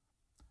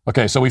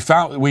 Okay, so we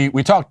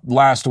talked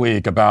last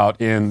week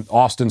about in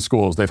Austin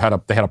schools, they had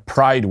a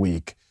Pride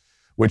Week,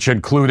 which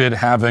included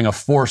having a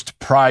forced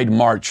Pride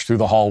march through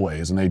the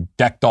hallways, and they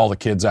decked all the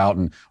kids out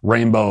in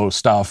rainbow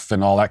stuff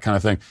and all that kind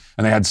of thing.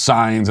 And they had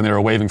signs and they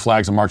were waving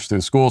flags and marched through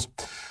the schools.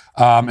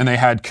 And they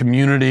had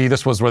community.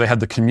 This was where they had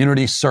the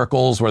community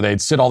circles where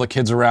they'd sit all the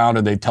kids around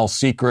and they'd tell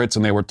secrets,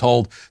 and they were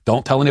told,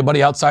 don't tell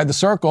anybody outside the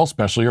circle,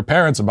 especially your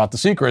parents, about the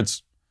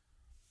secrets.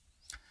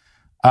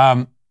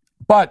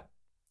 But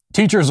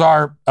teachers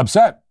are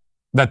upset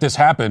that this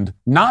happened,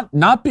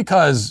 not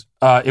because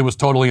it was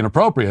totally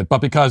inappropriate, but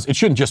because it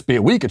shouldn't just be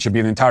a week, it should be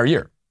an entire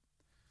year.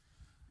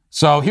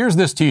 So here's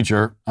this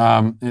teacher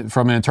from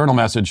an internal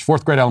message,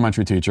 fourth grade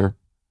elementary teacher,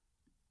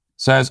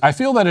 says, I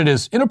feel that it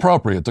is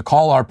inappropriate to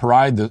call our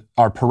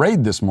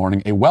parade this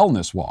morning a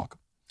wellness walk.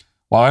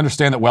 While I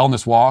understand that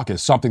wellness walk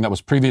is something that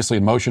was previously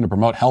in motion to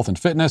promote health and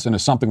fitness and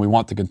is something we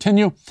want to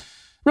continue, it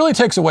really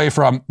takes away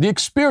from the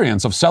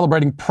experience of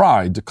celebrating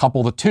Pride to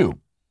couple the two.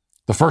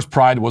 The first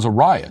Pride was a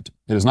riot.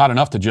 It is not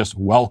enough to just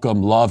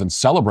welcome, love, and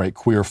celebrate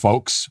queer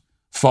folks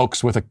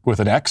with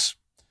an X.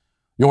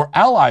 Your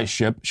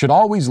allyship should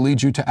always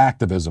lead you to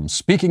activism,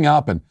 speaking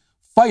up and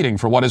fighting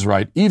for what is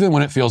right, even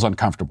when it feels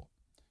uncomfortable.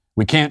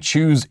 We can't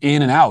choose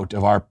in and out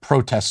of our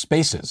protest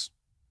spaces.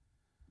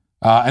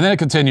 And then it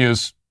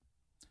continues,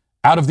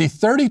 out of the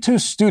 32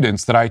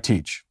 students that I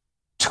teach,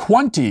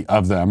 20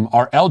 of them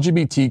are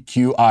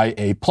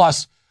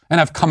LGBTQIA+ and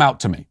have come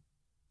out to me.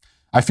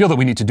 I feel that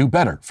we need to do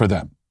better for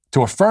them.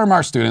 To affirm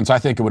our students, I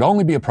think it would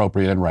only be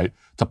appropriate and right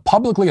to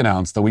publicly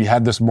announce that what we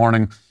had this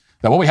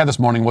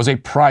morning was a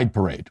Pride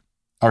parade.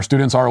 Our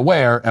students are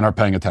aware and are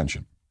paying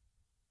attention.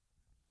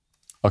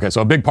 Okay,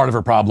 so a big part of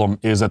her problem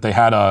is that they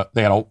had a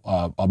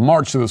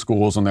march through the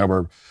schools and there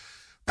were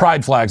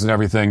Pride flags and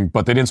everything,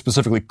 but they didn't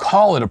specifically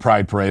call it a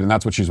Pride parade, and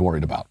that's what she's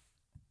worried about.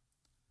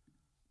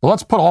 But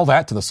let's put all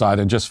that to the side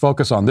and just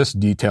focus on this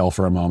detail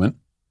for a moment.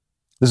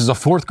 This is a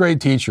fourth grade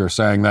teacher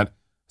saying that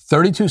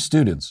 32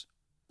 students,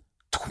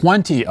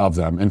 20 of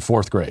them in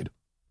fourth grade,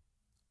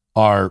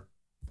 are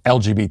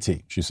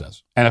LGBT, she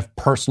says, and have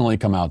personally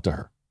come out to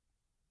her.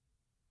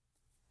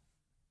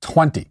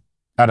 20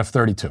 out of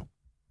 32.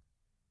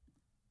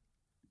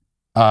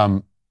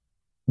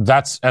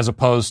 That's as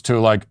opposed to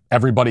like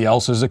everybody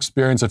else's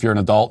experience if you're an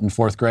adult in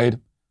fourth grade.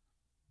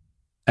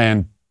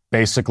 And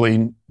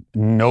basically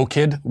no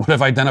kid would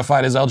have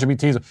identified as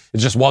LGBT. It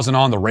just wasn't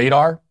on the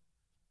radar.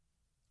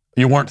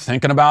 You weren't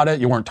thinking about it.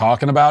 You weren't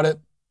talking about it.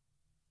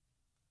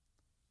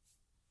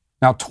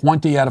 Now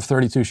 20 out of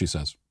 32, she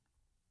says.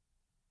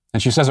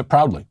 And she says it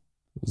proudly.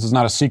 This is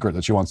not a secret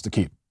that she wants to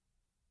keep.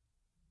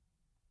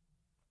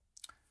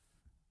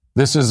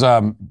 This is,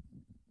 to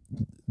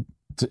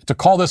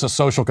call this a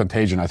social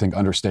contagion, I think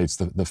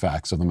understates the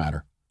facts of the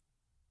matter.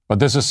 But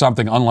this is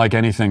something unlike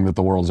anything that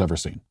the world has ever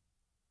seen.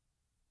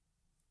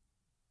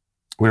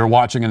 We are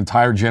watching an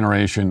entire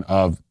generation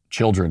of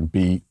children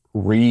be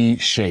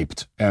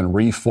reshaped and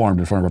reformed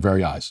in front of our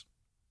very eyes.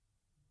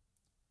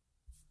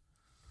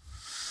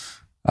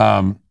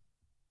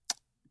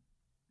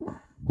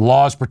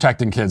 Laws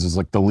protecting kids is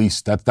like the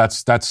least,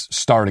 that's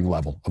starting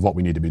level of what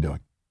we need to be doing.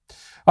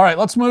 All right,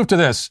 let's move to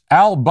this.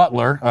 Al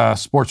Butler,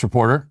 sports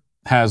reporter,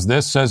 has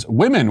this, says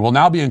women will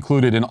now be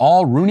included in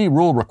all Rooney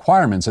Rule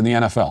requirements in the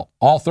NFL.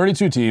 All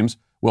 32 teams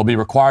will be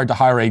required to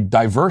hire a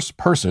diverse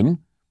person,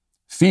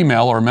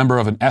 female or a member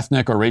of an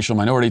ethnic or racial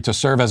minority, to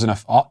serve as an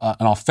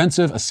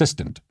offensive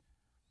assistant.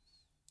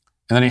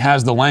 And then he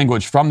has the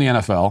language from the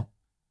NFL,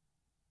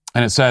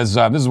 and it says,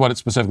 this is what it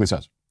specifically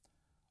says.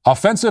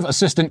 Offensive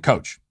assistant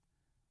coach.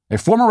 A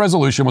formal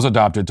resolution was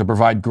adopted to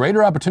provide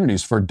greater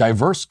opportunities for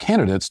diverse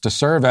candidates to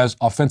serve as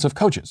offensive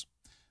coaches.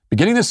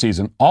 Beginning this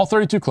season, all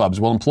 32 clubs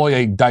will employ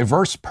a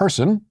diverse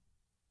person.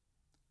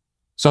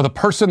 So the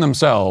person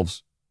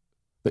themselves,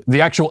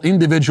 the actual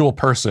individual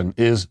person,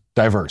 is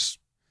diverse.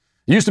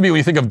 It used to be when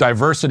you think of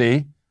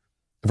diversity,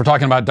 if we're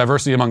talking about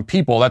diversity among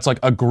people, that's like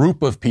a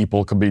group of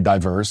people could be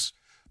diverse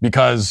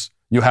because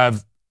you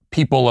have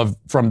people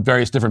from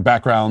various different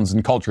backgrounds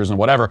and cultures and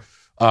whatever,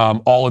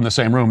 all in the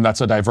same room.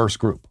 That's a diverse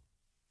group.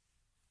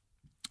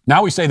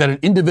 Now we say that an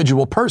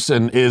individual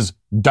person is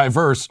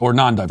diverse or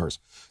non-diverse.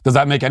 Does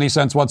that make any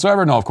sense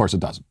whatsoever? No, of course it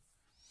doesn't.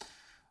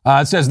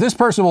 It says this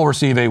person will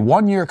receive a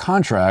 1-year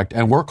contract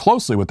and work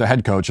closely with the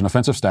head coach and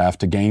offensive staff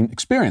to gain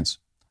experience.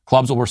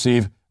 Clubs will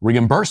receive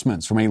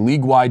reimbursements from a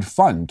league-wide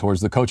fund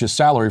towards the coach's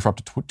salary for up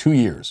to 2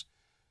 years.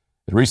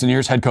 In recent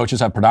years, head coaches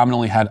have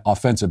predominantly had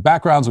offensive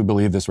backgrounds. We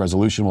believe this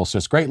resolution will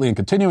assist greatly in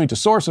continuing to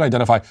source and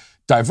identify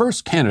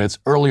diverse candidates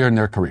earlier in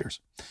their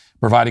careers,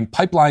 providing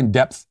pipeline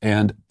depth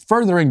and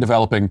furthering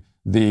developing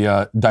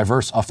the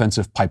diverse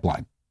offensive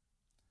pipeline.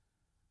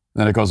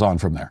 Then it goes on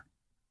from there.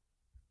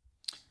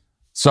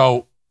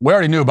 So we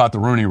already knew about the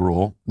Rooney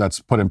Rule that's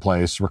put in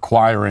place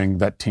requiring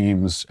that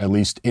teams at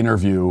least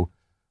interview,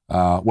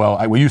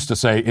 we used to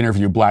say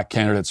interview black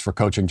candidates for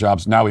coaching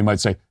jobs. Now we might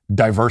say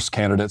diverse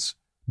candidates,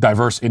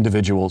 diverse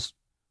individuals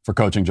for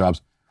coaching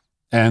jobs.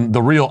 And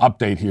the real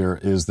update here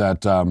is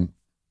that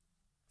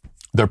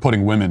they're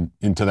putting women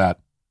into that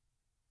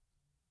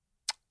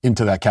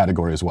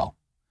category as well.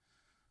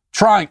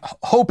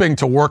 Hoping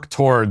to work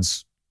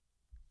towards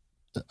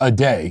a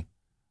day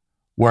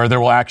where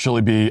there will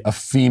actually be a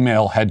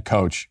female head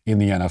coach in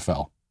the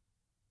NFL.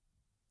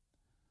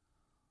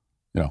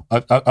 You know,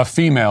 a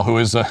female who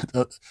is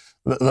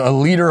a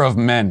leader of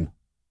men,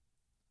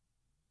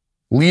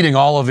 leading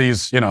all of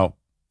these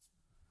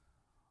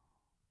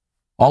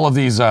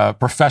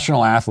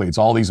professional athletes,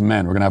 all these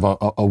men. We're going to have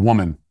a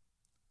woman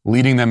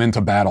leading them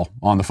into battle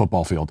on the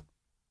football field.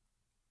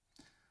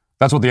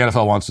 That's what the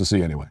NFL wants to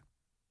see anyway.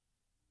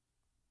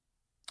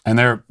 And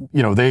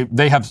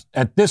they have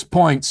at this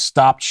point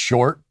stopped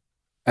short,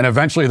 and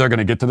eventually they're going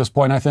to get to this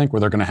point, I think, where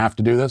they're going to have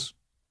to do this.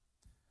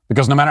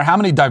 Because no matter how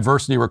many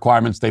diversity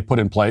requirements they put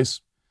in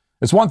place,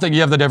 it's one thing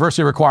you have the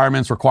diversity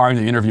requirements requiring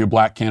to interview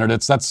black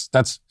candidates.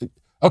 That's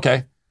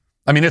okay.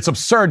 I mean, it's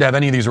absurd to have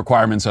any of these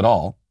requirements at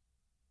all.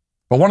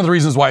 But one of the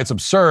reasons why it's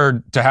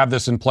absurd to have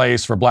this in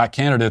place for black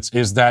candidates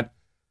is that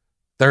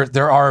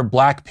there are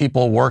black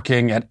people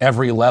working at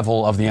every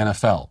level of the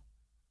NFL.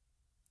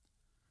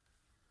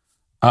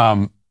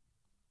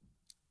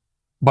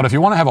 But if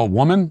you want to have a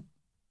woman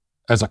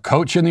as a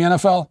coach in the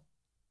NFL,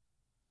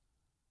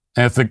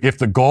 and if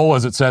the goal,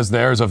 as it says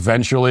there, is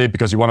eventually,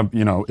 because you want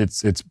to,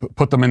 it's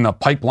put them in the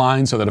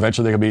pipeline so that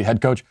eventually they can be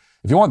head coach.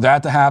 If you want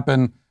that to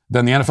happen,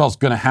 then the NFL is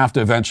going to have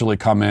to eventually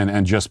come in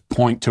and just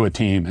point to a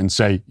team and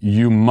say,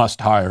 you must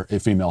hire a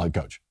female head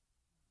coach.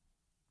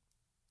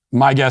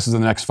 My guess is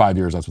in the next 5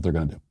 years, that's what they're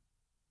going to do.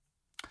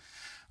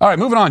 All right,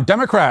 moving on.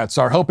 Democrats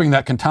are hoping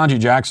that Ketanji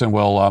Jackson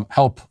will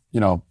help,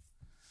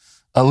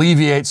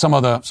 alleviate some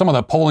of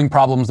the polling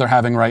problems they're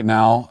having right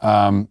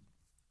now.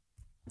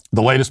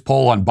 The latest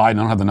poll on Biden, I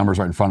don't have the numbers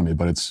right in front of me,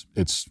 but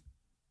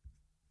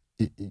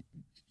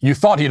you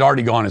thought he'd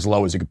already gone as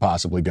low as he could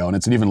possibly go, and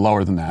it's even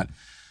lower than that.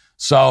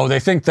 So they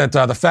think that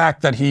the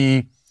fact that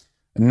he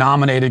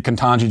nominated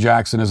Ketanji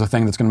Jackson is a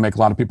thing that's going to make a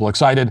lot of people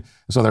excited.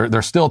 So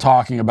they're still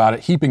talking about it,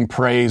 heaping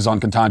praise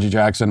on Ketanji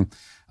Jackson.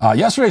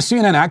 Yesterday,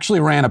 CNN actually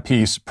ran a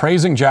piece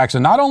praising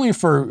Jackson not only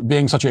for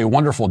being such a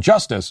wonderful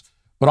justice,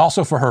 but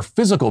also for her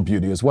physical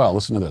beauty as well.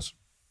 Listen to this.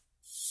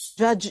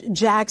 Judge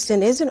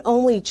Jackson isn't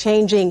only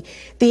changing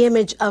the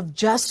image of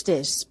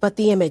justice, but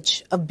the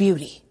image of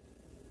beauty.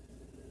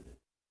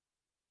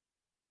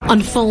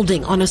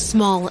 Unfolding on a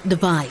small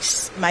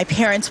device. My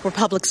parents were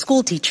public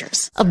school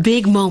teachers. A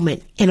big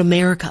moment in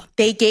America.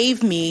 They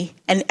gave me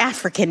an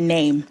African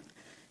name,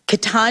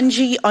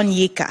 Ketanji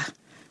Onyeka,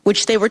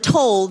 which they were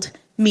told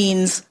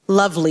means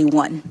lovely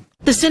one.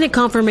 The Senate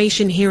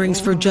confirmation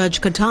hearings for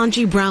Judge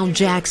Ketanji Brown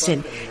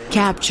Jackson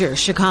capture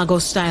Chicago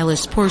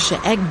stylist Portia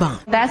Egbon.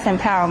 That's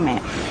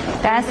empowerment.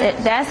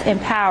 That's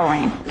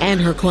empowering.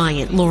 And her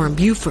client, Lauren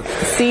Buford.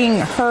 Seeing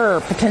her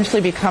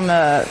potentially become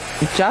a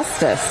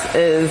justice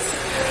is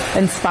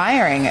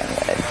inspiring,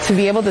 to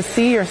be able to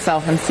see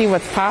yourself and see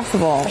what's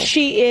possible.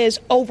 She is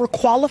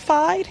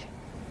overqualified,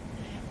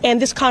 and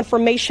this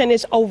confirmation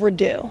is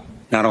overdue.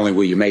 Not only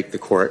will you make the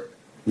court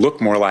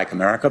look more like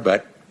America,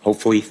 but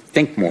hopefully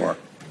think more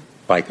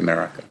like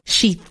America.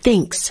 She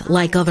thinks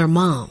like other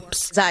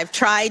moms. I've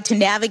tried to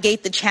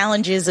navigate the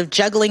challenges of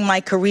juggling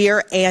my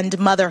career and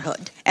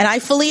motherhood, and I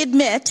fully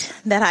admit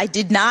that I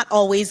did not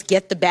always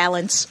get the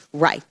balance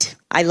right.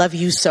 I love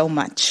you so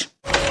much.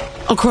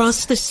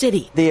 Across the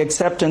city, the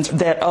acceptance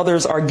that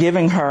others are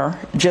giving her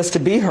just to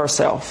be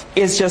herself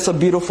is just a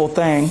beautiful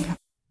thing.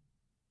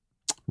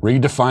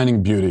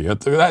 Redefining beauty.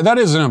 That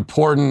is an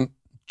important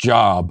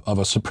job of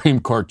a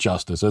Supreme Court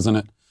justice, isn't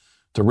it?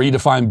 To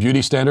redefine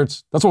beauty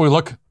standards. That's what we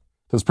look to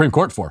the Supreme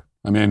Court for.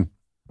 I mean,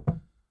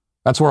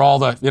 that's where all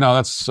the,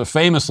 that's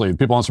famously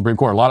people on the Supreme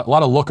Court, a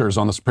lot of lookers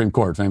on the Supreme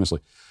Court, famously.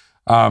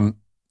 I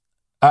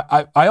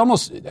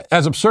almost,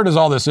 as absurd as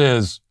all this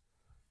is,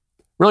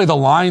 really the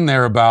line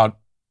there about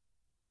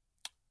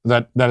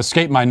that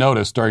escaped my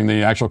notice during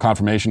the actual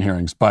confirmation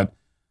hearings, but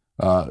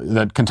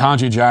that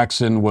Ketanji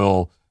Jackson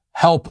will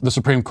help the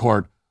Supreme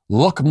Court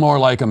look more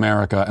like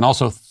America and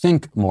also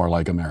think more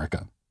like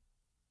America.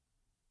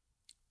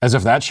 As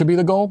if that should be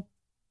the goal?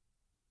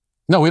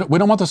 No, we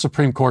don't want the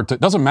Supreme Court to... It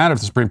doesn't matter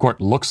if the Supreme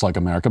Court looks like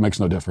America. It makes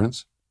no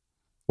difference.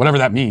 Whatever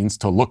that means,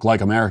 to look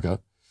like America.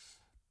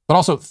 But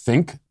also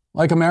think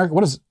like America.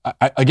 What is...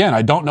 Again,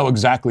 I don't know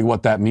exactly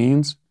what that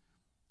means.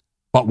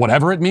 But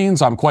whatever it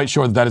means, I'm quite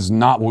sure that is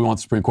not what we want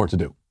the Supreme Court to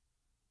do.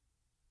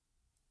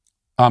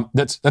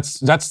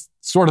 That's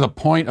sort of the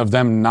point of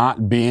them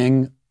not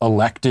being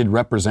elected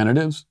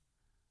representatives.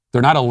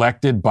 They're not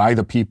elected by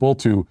the people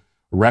to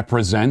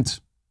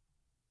represent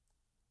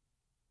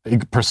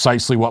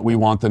precisely what we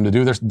want them to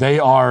do. They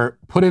are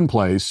put in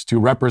place to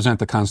represent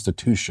the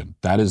Constitution.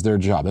 That is their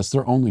job. That's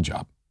their only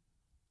job.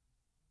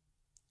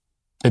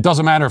 It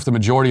doesn't matter if the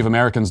majority of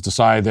Americans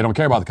decide they don't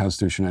care about the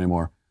Constitution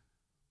anymore.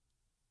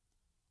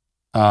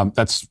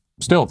 That's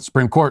still the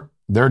Supreme Court.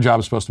 Their job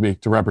is supposed to be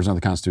to represent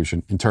the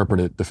Constitution, interpret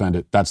it, defend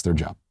it. That's their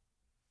job.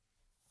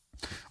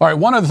 All right,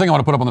 one other thing I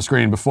want to put up on the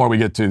screen before we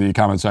get to the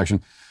comment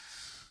section.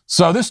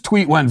 So this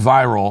tweet went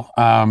viral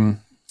a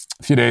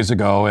few days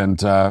ago, and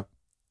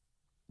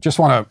just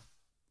want to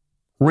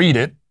read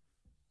it,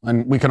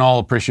 and we can all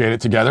appreciate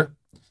it together.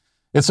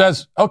 It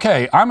says,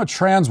 okay, I'm a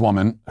trans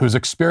woman who's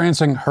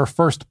experiencing her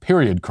first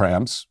period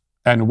cramps,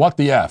 and what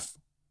the F?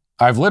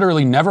 I've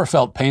literally never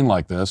felt pain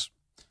like this.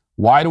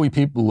 Why do we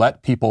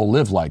let people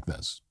live like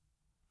this?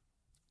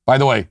 By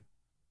the way,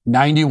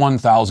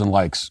 91,000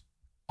 likes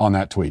on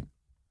that tweet.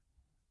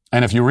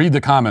 And if you read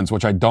the comments,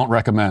 which I don't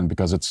recommend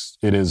because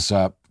it is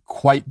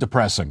quite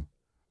depressing,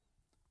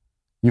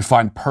 you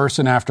find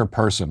person after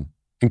person,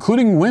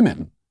 including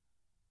women,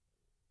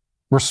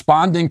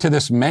 responding to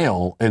this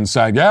male and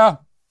saying, yeah,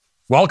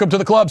 welcome to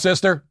the club,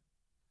 sister.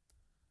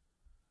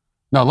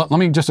 Now, let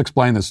me just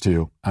explain this to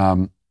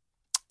you.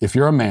 If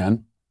you're a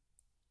man,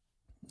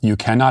 you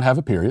cannot have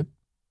a period.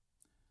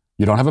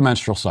 You don't have a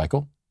menstrual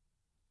cycle.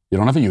 You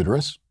don't have a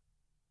uterus.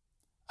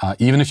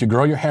 Even if you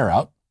grow your hair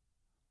out,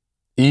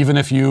 even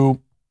if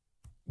you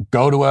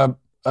go to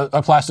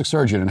a plastic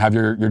surgeon and have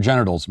your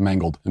genitals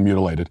mangled and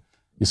mutilated,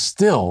 you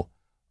still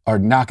are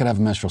not going to have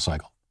a menstrual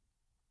cycle.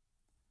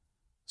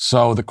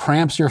 So the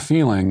cramps you're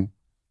feeling,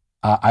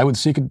 I would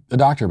seek a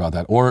doctor about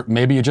that. Or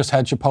maybe you just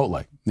had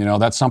Chipotle. You know,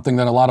 that's something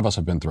that a lot of us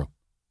have been through.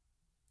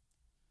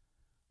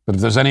 But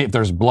if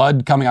there's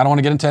blood coming, I don't want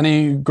to get into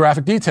any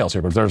graphic details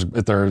here, but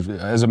if there's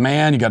as a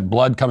man, you got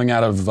blood coming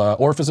out of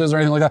orifices or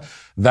anything like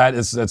that,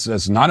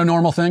 that's not a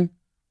normal thing.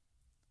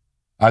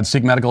 I'd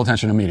seek medical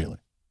attention immediately.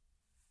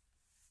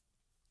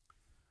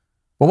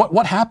 But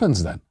what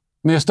happens then?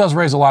 I mean, this does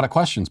raise a lot of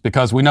questions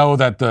because we know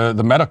that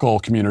the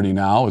medical community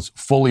now is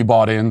fully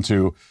bought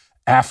into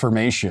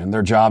affirmation.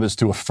 Their job is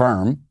to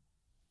affirm.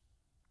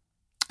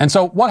 And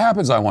so what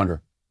happens, I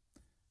wonder,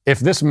 if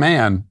this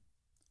man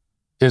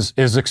is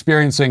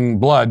experiencing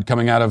blood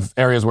coming out of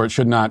areas where it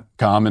should not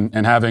come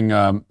and having,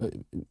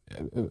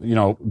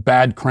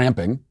 bad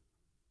cramping?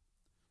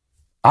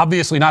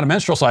 Obviously not a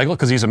menstrual cycle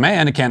because he's a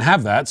man and can't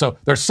have that. So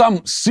there's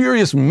some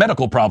serious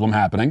medical problem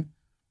happening.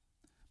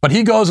 But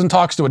he goes and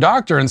talks to a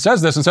doctor and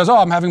says this and says, oh,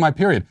 I'm having my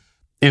period.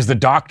 Is the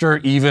doctor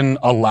even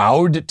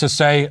allowed to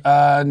say,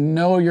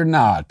 no, you're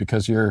not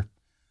because you're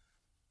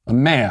a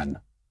man?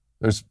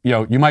 There's,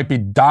 you might be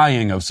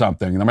dying of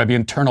something. There might be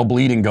internal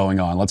bleeding going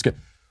on.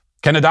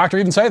 Can a doctor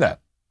even say that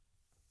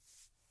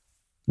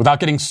without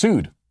getting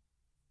sued?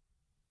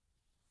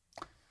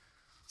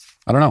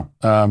 I don't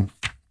know.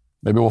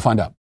 Maybe we'll find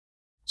out.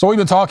 So we've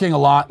been talking a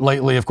lot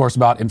lately, of course,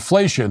 about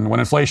inflation.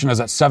 When inflation is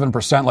at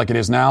 7% like it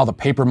is now, the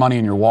paper money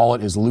in your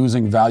wallet is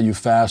losing value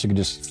fast. You can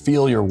just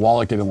feel your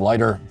wallet getting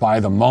lighter by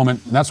the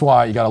moment. And that's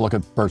why you got to look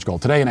at Birch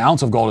Gold. Today, an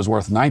ounce of gold is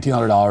worth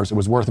 $1,900. It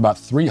was worth about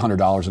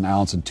 $300 an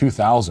ounce in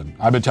 2000.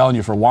 I've been telling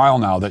you for a while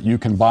now that you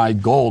can buy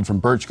gold from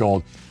Birch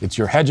Gold. It's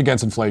your hedge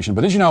against inflation.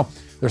 But as you know,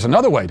 there's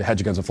another way to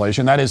hedge against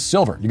inflation. That is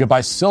silver. You could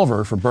buy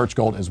silver for Birch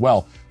Gold as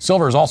well.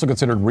 Silver is also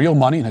considered real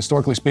money, and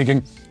historically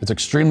speaking, it's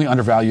extremely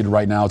undervalued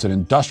right now. It's an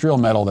industrial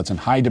metal that's in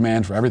high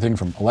demand for everything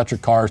from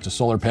electric cars to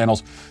solar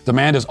panels.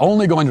 Demand is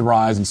only going to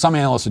rise, and some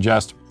analysts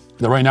suggest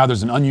that right now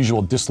there's an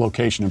unusual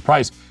dislocation in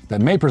price that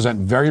may present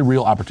very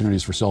real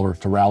opportunities for silver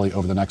to rally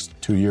over the next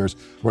 2 years.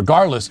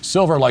 Regardless,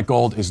 silver, like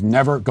gold, is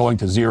never going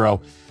to zero.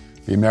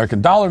 The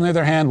American dollar, on the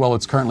other hand, well,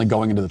 it's currently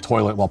going into the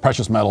toilet while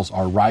precious metals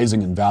are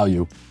rising in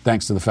value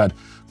thanks to the Fed.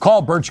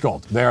 Call Birch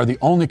Gold. They are the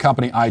only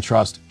company I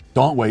trust.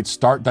 Don't wait.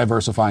 Start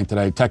diversifying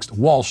today. Text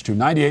Walsh to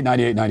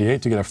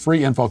 989898 to get a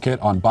free info kit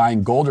on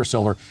buying gold or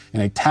silver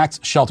in a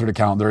tax-sheltered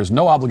account. There is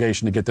no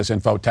obligation to get this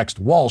info. Text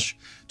Walsh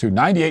to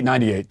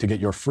 9898 to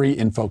get your free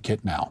info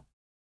kit now.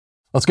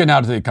 Let's get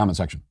now to the comment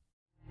section.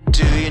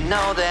 Do you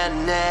know their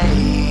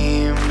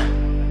name?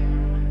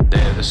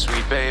 They're the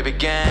Sweet Baby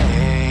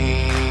Gang.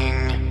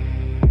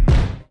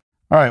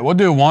 All right, we'll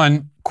do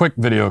one quick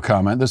video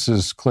comment. This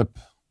is let's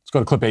go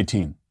to clip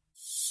 18.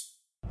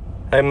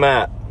 Hey,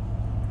 Matt.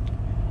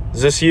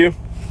 Is this you?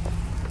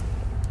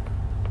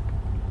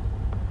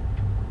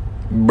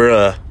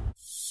 Bruh.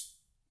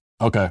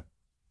 Okay.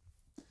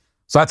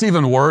 So that's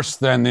even worse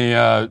than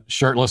the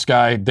shirtless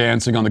guy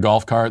dancing on the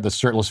golf cart, the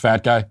shirtless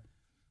fat guy.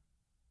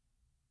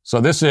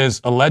 So this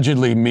is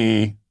allegedly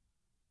me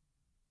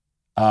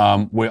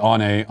on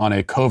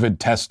a COVID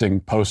testing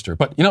poster.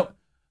 But,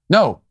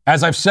 no,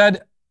 as I've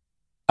said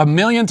a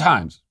million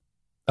times,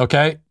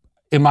 okay,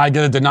 am I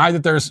going to deny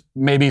that there's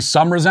maybe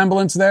some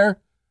resemblance there?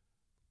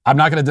 I'm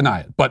not going to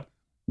deny it. But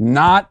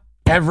not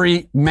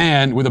every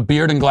man with a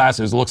beard and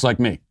glasses looks like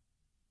me.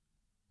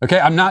 Okay,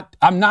 I'm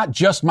not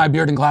just my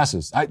beard and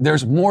glasses.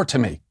 There's more to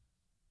me.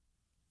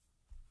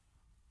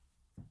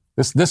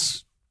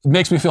 This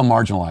makes me feel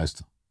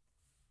marginalized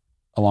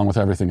along with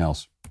everything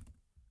else.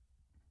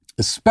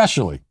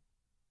 Especially,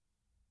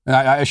 and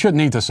I shouldn't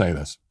need to say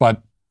this,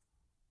 but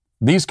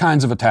these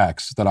kinds of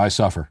attacks that I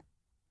suffer,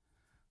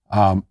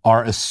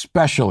 are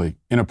especially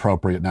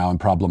inappropriate now and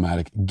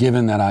problematic,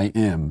 given that I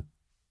am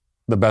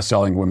the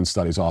best-selling women's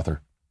studies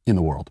author in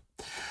the world.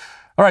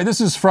 All right,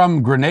 this is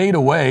from Grenade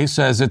Away,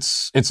 says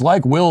it's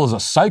like Will is a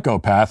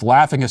psychopath,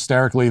 laughing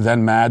hysterically,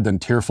 then mad, then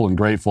tearful and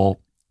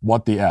grateful.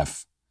 What the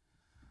F?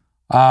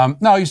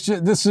 No,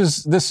 this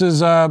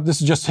is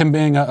just him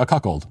being a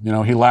cuckold. You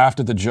know, he laughed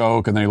at the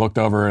joke and then he looked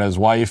over at his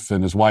wife,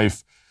 and his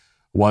wife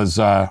was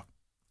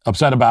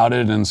upset about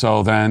it, and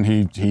so then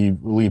he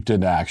leaped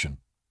into action.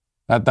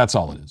 That's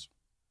all it is.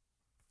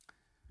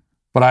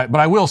 But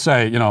I will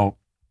say, you know,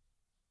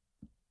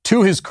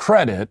 to his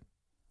credit,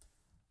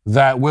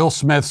 that Will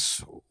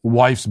Smith's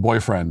wife's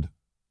boyfriend,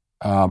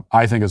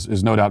 I think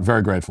is no doubt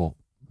very grateful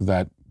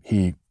that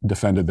he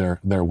defended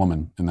their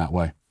woman in that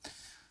way.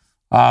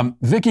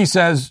 Vicky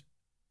says,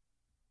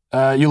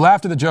 you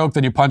laughed at the joke,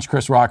 then you punched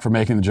Chris Rock for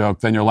making the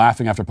joke, then you're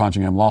laughing after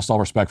punching him, lost all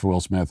respect for Will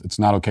Smith. It's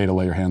not okay to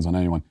lay your hands on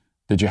anyone.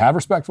 Did you have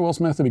respect for Will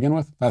Smith to begin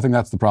with? I think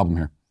that's the problem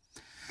here.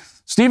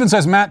 Steven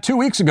says, Matt, 2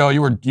 weeks ago,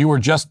 you were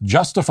just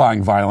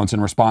justifying violence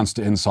in response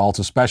to insults,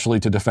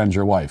 especially to defend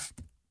your wife.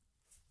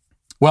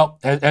 Well,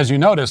 as you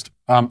noticed,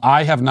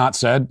 I have not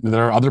said,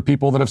 there are other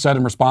people that have said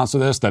in response to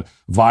this, that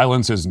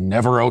violence is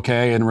never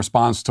okay in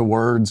response to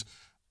words.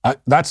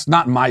 That's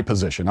not my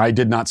position. I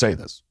did not say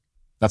this.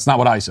 That's not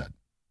what I said.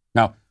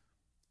 Now,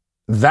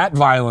 that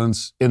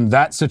violence in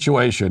that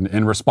situation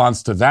in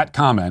response to that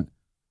comment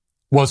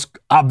was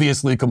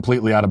obviously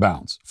completely out of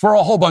bounds for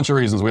a whole bunch of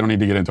reasons we don't need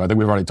to get into. I think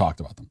we've already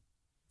talked about them.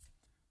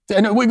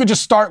 And we could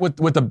just start with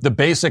the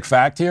basic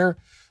fact here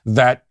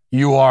that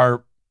you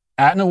are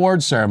at an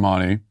awards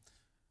ceremony.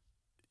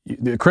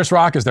 Chris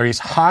Rock is there. He's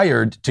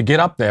hired to get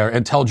up there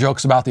and tell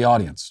jokes about the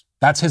audience.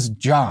 That's his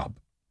job.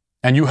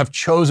 And you have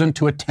chosen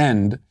to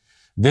attend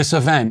this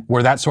event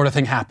where that sort of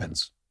thing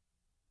happens.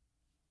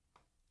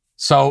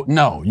 So,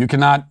 no, you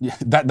cannot,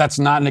 that's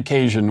not an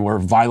occasion where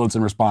violence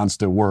in response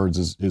to words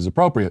is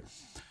appropriate.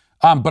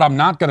 But I'm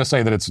not going to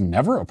say that it's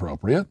never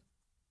appropriate.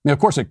 I mean, of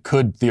course, it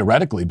could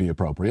theoretically be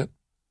appropriate.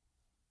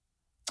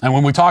 And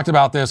when we talked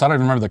about this, I don't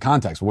even remember the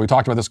context, but we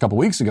talked about this a couple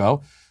weeks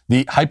ago.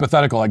 The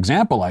hypothetical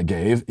example I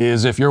gave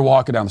is if you're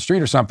walking down the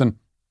street or something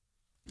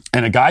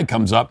and a guy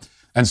comes up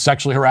and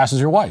sexually harasses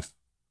your wife.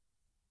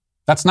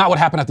 That's not what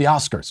happened at the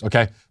Oscars,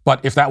 okay?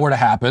 But if that were to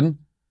happen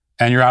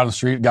and you're out on the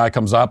street, a guy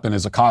comes up and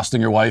is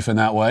accosting your wife in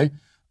that way,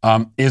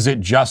 is it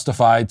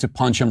justified to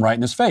punch him right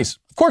in his face?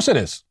 Of course it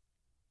is.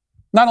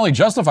 Not only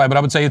justified, but I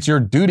would say it's your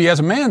duty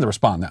as a man to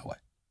respond that way.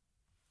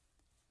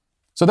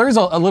 So there is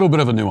a little bit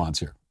of a nuance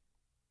here.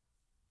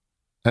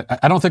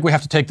 I don't think we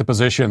have to take the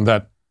position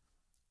that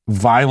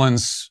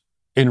violence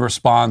in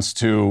response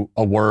to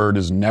a word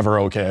is never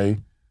okay,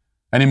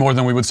 any more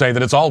than we would say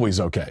that it's always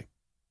okay.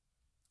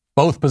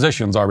 Both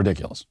positions are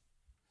ridiculous.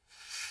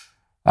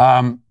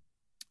 And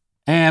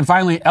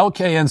finally,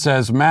 LKN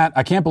says, Matt,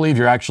 I can't believe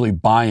you're actually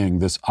buying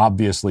this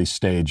obviously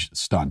staged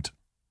stunt.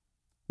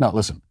 No,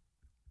 listen.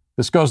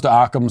 This goes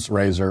to Occam's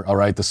razor, all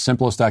right? The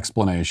simplest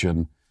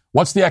explanation.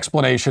 What's the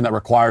explanation that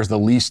requires the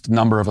least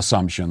number of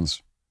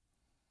assumptions?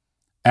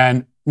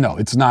 And no,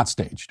 it's not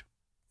staged.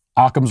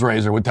 Occam's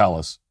razor would tell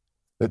us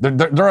that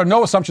there are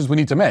no assumptions we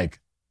need to make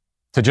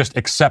to just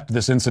accept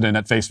this incident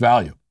at face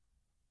value.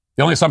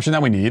 The only assumption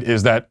that we need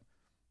is that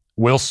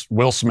Will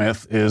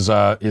Smith is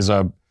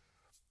a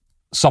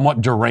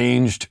somewhat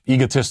deranged,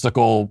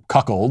 egotistical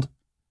cuckold,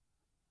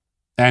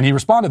 and he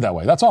responded that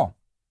way. That's all.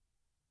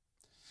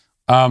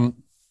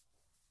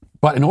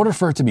 But in order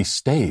for it to be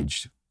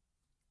staged,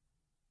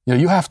 you know,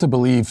 you have to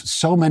believe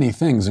so many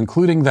things,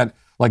 including that,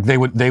 like they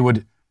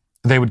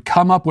would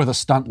come up with a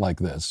stunt like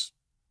this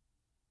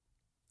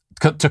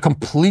to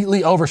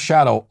completely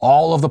overshadow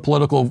all of the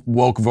political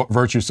woke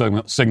virtue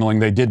signaling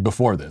they did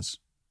before this.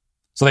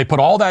 So they put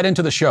all that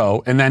into the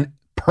show and then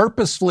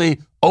purposefully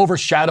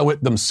overshadow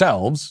it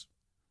themselves.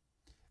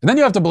 And then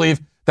you have to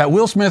believe that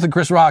Will Smith and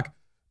Chris Rock,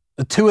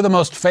 the two of the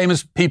most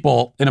famous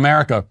people in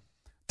America,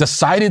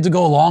 decided to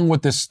go along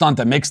with this stunt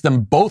that makes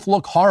them both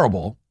look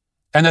horrible,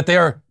 and that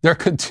they're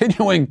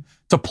continuing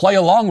to play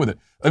along with it.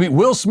 I mean,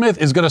 Will Smith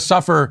is going to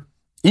suffer,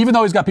 even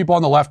though he's got people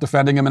on the left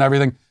defending him and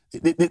everything.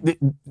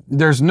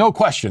 There's no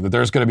question that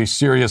there's going to be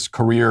serious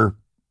career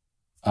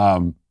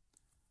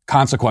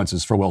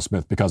consequences for Will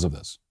Smith because of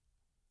this.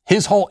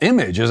 His whole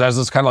image is as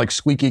this kind of like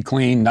squeaky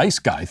clean, nice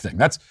guy thing.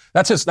 That's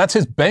his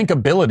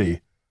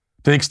bankability.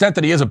 To the extent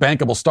that he is a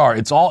bankable star,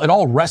 it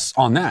all rests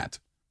on that.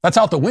 That's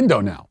out the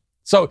window now.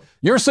 So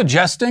you're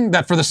suggesting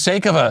that for the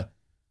sake of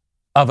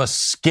a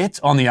skit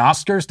on the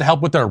Oscars to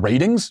help with their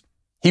ratings,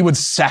 he would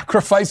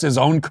sacrifice his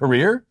own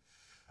career,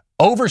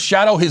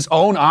 overshadow his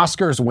own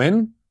Oscars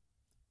win?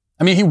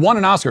 I mean, he won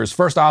an Oscar, his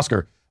first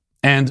Oscar,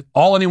 and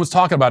all anyone's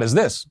talking about is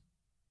this.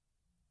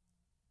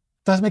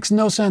 That makes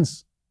no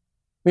sense.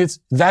 I mean,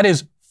 that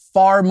is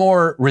far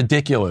more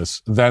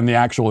ridiculous than the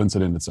actual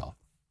incident itself.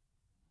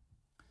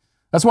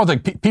 That's one thing.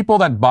 People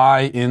that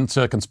buy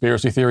into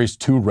conspiracy theories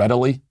too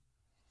readily,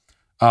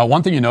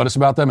 one thing you notice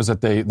about them is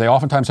that they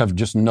oftentimes have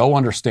just no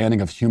understanding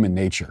of human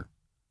nature.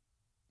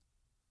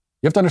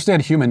 You have to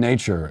understand human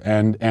nature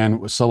and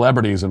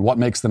celebrities and what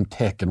makes them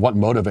tick and what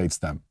motivates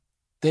them.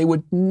 They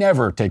would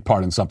never take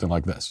part in something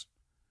like this.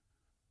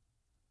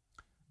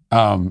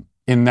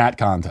 In that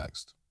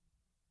context.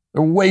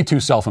 They're way too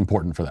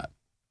self-important for that.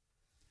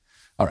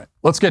 All right,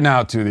 let's get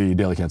now to the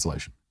daily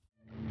cancellation.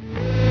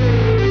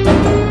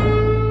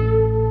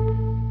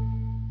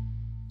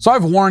 So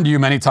I've warned you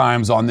many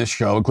times on this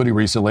show, including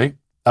recently,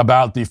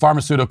 about the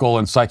pharmaceutical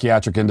and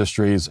psychiatric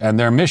industries and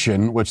their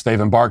mission, which they've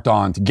embarked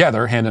on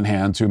together, hand in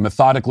hand, to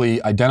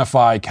methodically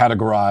identify,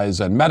 categorize,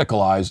 and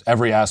medicalize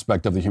every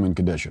aspect of the human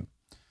condition.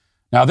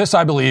 Now, this,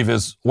 I believe,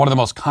 is one of the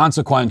most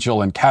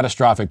consequential and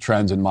catastrophic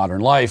trends in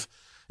modern life.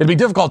 It'd be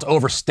difficult to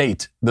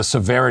overstate the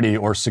severity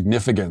or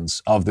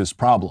significance of this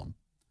problem.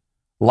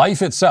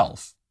 Life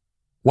itself,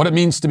 what it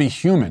means to be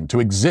human, to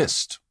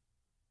exist.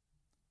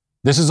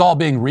 This is all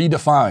being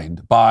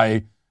redefined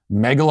by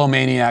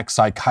megalomaniac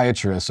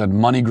psychiatrists and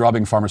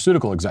money-grubbing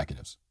pharmaceutical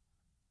executives.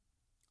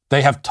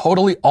 They have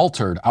totally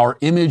altered our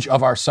image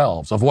of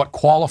ourselves, of what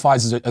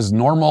qualifies as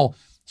normal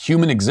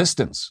human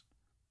existence.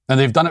 And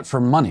they've done it for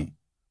money.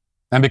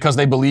 And because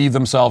they believe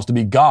themselves to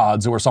be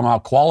gods who are somehow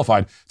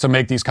qualified to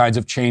make these kinds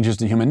of changes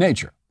to human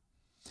nature.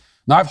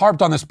 Now, I've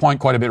harped on this point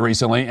quite a bit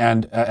recently,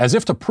 and as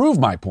if to prove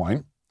my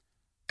point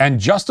and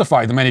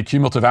justify the many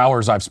cumulative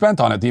hours I've spent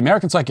on it, the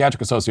American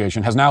Psychiatric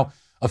Association has now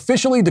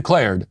officially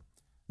declared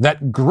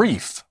that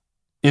grief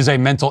is a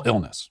mental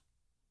illness.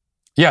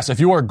 Yes, if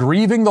you are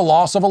grieving the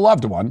loss of a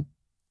loved one,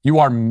 you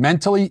are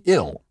mentally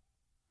ill.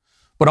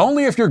 But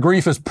only if your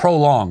grief is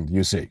prolonged,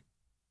 you see.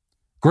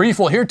 Grief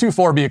will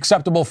heretofore be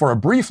acceptable for a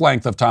brief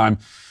length of time,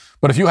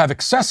 but if you have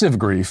excessive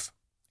grief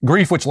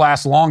which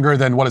lasts longer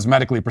than what is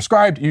medically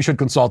prescribed, you should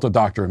consult a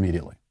doctor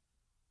immediately.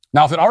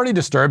 Now, if it already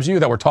disturbs you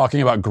that we're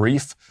talking about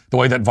grief the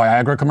way that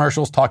Viagra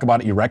commercials talk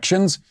about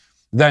erections,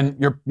 then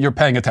you're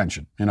paying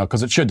attention,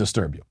 because it should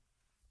disturb you.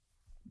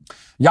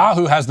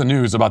 Yahoo has the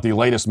news about the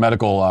latest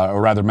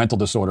mental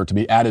disorder to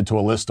be added to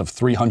a list of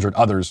 300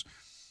 others.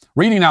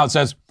 Reading now, it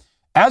says,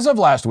 as of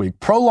last week,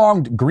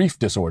 prolonged grief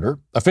disorder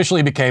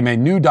officially became a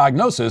new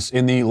diagnosis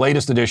in the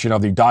latest edition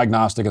of the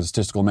Diagnostic and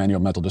Statistical Manual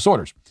of Mental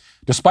Disorders.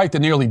 Despite the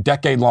nearly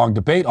decade-long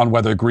debate on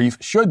whether grief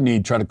should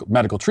need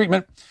medical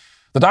treatment,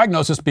 the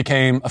diagnosis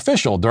became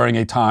official during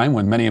a time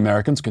when many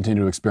Americans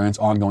continue to experience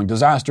ongoing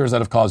disasters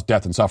that have caused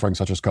death and suffering,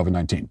 such as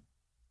COVID-19.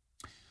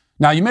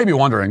 Now, you may be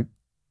wondering,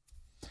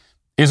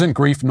 isn't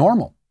grief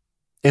normal?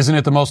 Isn't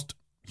it the most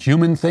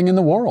human thing in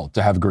the world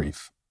to have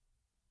grief?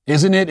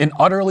 Isn't it an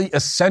utterly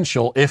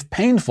essential, if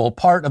painful,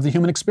 part of the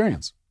human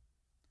experience?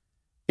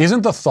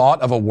 Isn't the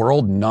thought of a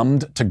world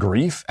numbed to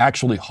grief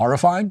actually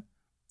horrifying?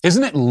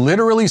 Isn't it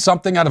literally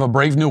something out of a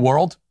Brave New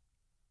World?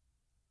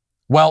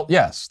 Well,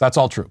 yes, that's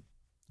all true.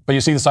 But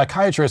you see, the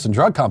psychiatrists and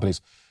drug companies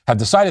have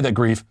decided that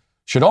grief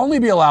should only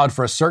be allowed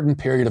for a certain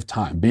period of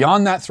time.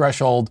 Beyond that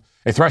threshold,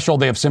 a threshold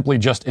they have simply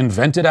just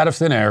invented out of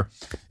thin air,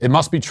 it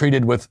must be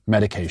treated with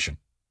medication.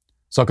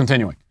 So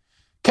continuing.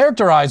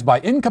 Characterized by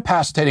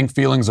incapacitating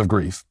feelings of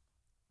grief,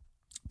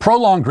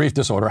 prolonged grief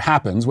disorder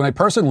happens when a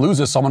person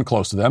loses someone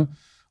close to them,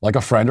 like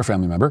a friend or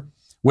family member,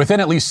 within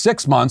at least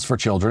 6 months for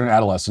children and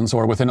adolescents,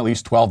 or within at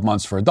least 12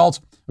 months for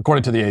adults,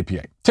 according to the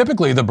APA.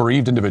 Typically, the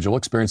bereaved individual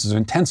experiences an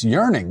intense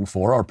yearning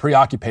for or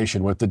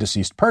preoccupation with the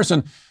deceased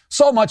person,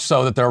 so much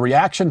so that their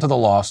reaction to the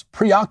loss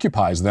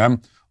preoccupies them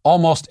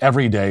almost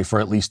every day for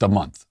at least a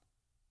month.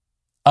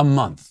 A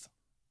month.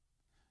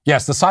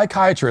 Yes, the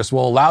psychiatrist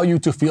will allow you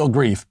to feel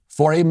grief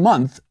for a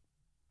month,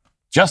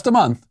 just a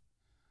month,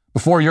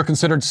 before you're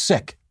considered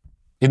sick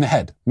in the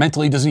head,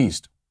 mentally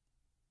diseased.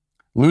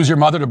 Lose your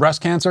mother to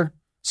breast cancer?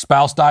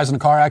 Spouse dies in a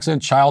car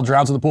accident? Child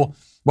drowns in the pool?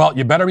 Well,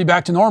 you better be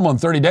back to normal in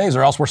 30 days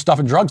or else we're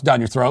stuffing drugs down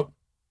your throat.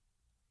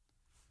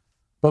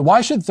 But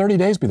why should 30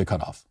 days be the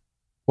cutoff?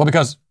 Well,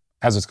 because,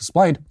 as it's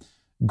explained,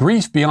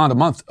 grief beyond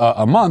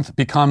a month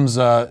becomes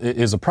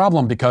is a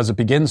problem because it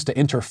begins to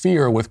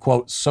interfere with,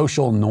 quote,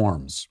 social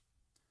norms.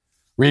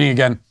 Reading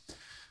again,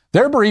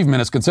 their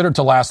bereavement is considered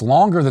to last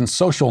longer than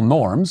social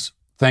norms,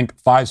 think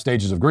 5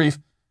 stages of grief,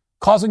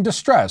 causing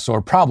distress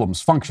or problems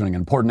functioning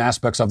in important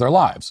aspects of their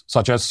lives,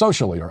 such as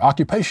socially or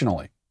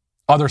occupationally.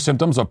 Other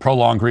symptoms of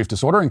prolonged grief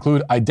disorder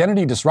include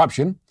identity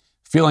disruption,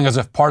 feeling as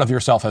if part of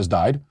yourself has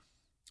died,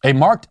 a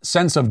marked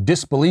sense of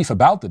disbelief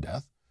about the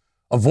death,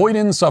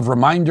 avoidance of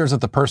reminders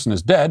that the person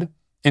is dead,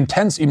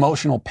 intense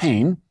emotional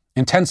pain,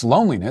 intense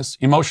loneliness,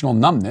 emotional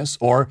numbness,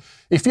 or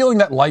a feeling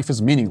that life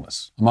is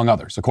meaningless, among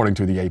others, according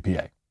to the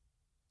APA.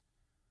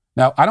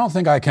 Now, I don't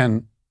think I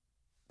can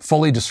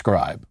fully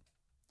describe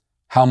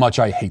how much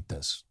I hate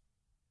this.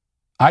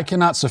 I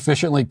cannot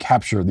sufficiently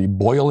capture the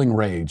boiling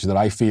rage that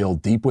I feel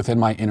deep within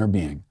my inner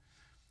being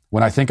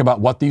when I think about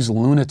what these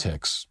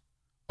lunatics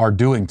are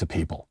doing to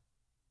people.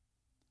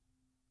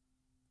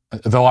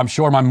 Though I'm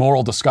sure my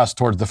moral disgust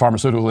towards the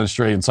pharmaceutical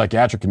industry and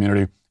psychiatric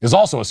community is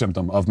also a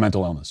symptom of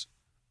mental illness.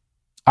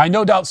 I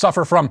no doubt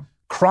suffer from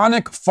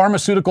chronic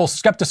pharmaceutical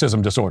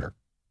skepticism disorder.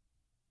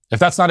 If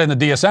that's not in the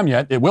DSM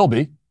yet, it will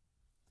be.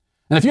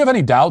 And if you have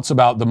any doubts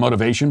about the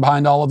motivation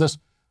behind all of this,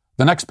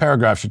 the next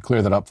paragraph should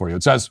clear that up for you.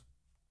 It says,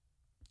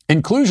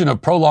 Inclusion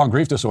of prolonged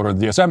grief disorder in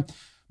the DSM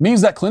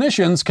means that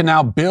clinicians can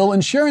now bill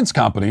insurance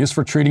companies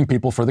for treating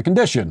people for the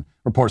condition,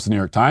 reports the New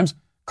York Times.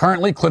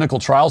 Currently, clinical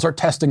trials are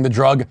testing the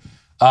drug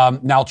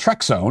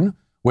naltrexone,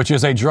 which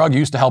is a drug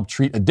used to help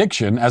treat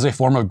addiction as a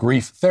form of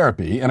grief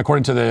therapy. And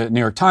according to the New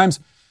York Times,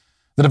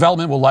 the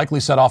development will likely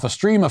set off a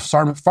stream of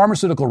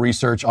pharmaceutical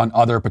research on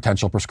other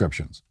potential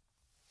prescriptions.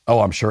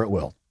 Oh, I'm sure it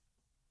will.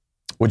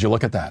 Would you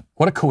look at that?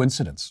 What a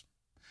coincidence.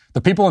 The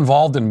people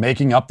involved in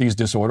making up these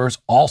disorders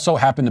also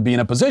happen to be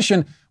in a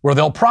position where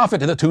they'll profit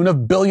to the tune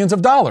of billions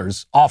of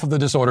dollars off of the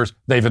disorders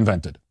they've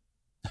invented.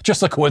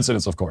 Just a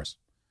coincidence, of course.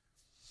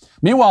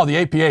 Meanwhile, the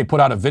APA put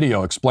out a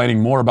video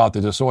explaining more about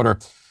the disorder,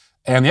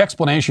 and the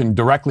explanation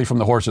directly from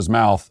the horse's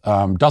mouth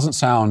doesn't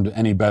sound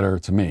any better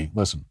to me.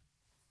 Listen.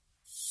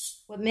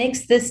 What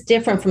makes this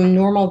different from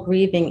normal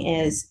grieving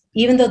is,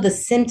 even though the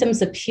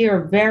symptoms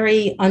appear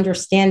very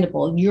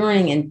understandable,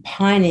 yearning and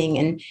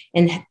pining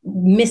and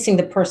missing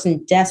the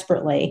person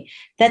desperately,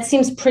 that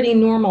seems pretty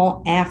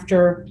normal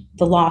after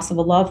the loss of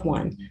a loved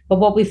one. But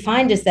what we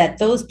find is that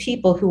those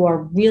people who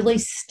are really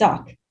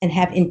stuck and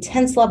have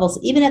intense levels,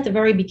 even at the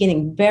very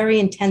beginning, very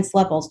intense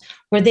levels,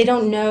 where they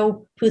don't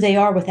know who they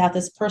are without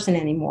this person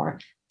anymore,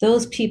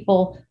 those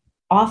people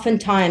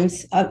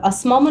oftentimes, a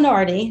small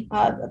minority,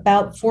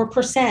 about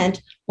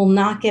 4%, will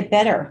not get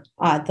better.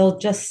 They'll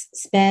just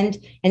spend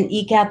and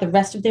eke out the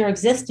rest of their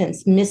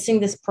existence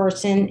missing this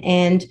person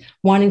and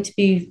wanting to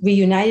be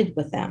reunited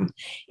with them.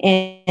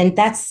 And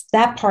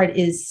that part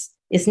is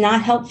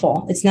not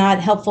helpful. It's not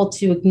helpful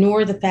to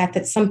ignore the fact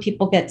that some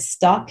people get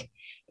stuck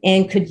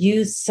and could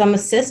use some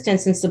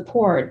assistance and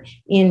support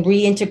in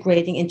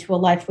reintegrating into a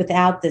life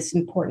without this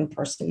important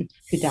person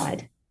who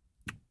died.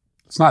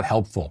 It's not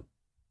helpful.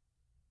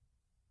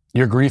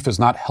 Your grief is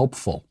not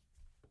helpful.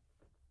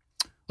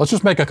 Let's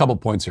just make a couple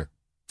points here.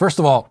 First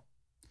of all,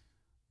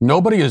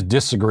 nobody is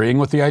disagreeing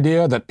with the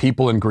idea that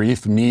people in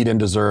grief need and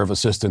deserve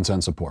assistance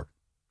and support.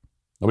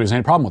 Nobody has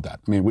any problem with that.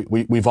 I mean,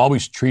 we've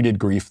always treated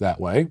grief that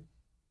way.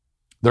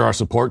 There are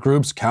support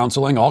groups,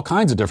 counseling, all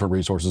kinds of different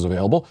resources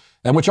available,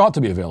 and which ought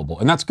to be available,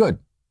 and that's good.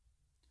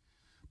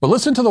 But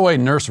listen to the way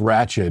Nurse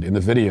Ratched in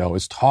the video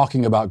is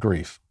talking about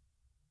grief.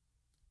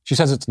 She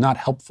says it's not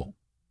helpful.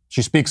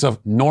 She speaks of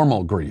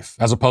normal grief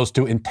as opposed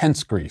to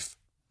intense grief.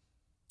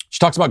 She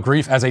talks about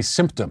grief as a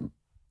symptom,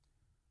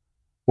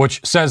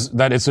 which says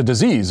that it's a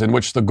disease in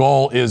which the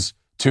goal is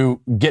to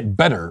get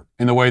better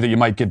in the way that you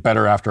might get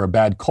better after a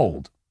bad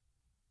cold.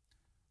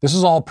 This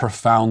is all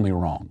profoundly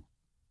wrong.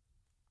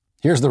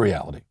 Here's the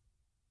reality.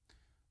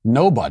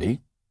 Nobody,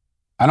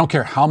 I don't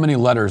care how many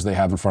letters they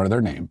have in front of their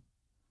name,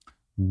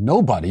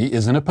 nobody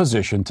is in a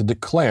position to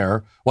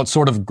declare what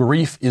sort of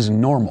grief is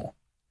normal.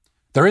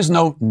 There is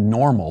no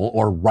normal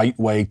or right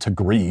way to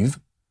grieve.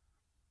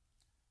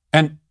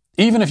 And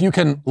even if you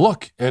can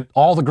look at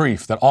all the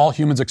grief that all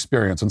humans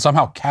experience and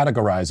somehow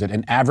categorize it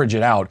and average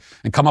it out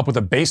and come up with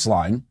a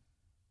baseline,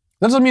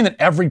 that doesn't mean that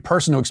every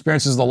person who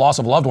experiences the loss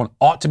of a loved one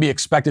ought to be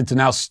expected to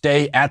now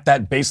stay at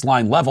that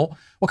baseline level.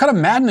 What kind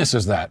of madness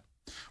is that?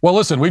 Well,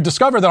 listen, we've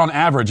discovered that on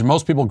average,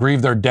 most people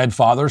grieve their dead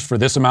fathers for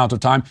this amount of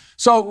time,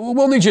 so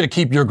we'll need you to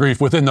keep your grief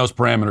within those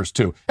parameters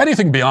too.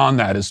 Anything beyond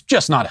that is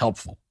just not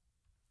helpful.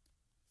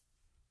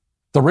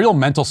 The real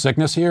mental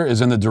sickness here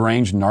is in the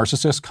deranged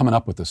narcissist coming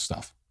up with this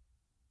stuff.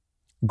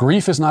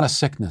 Grief is not a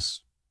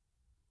sickness.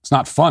 It's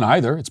not fun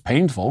either. It's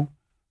painful.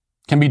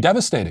 It can be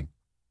devastating.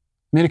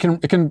 I mean,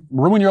 it can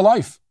ruin your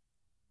life.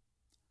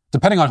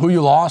 Depending on who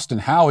you lost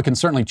and how, it can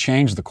certainly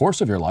change the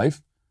course of your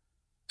life.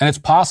 And it's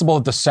possible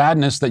that the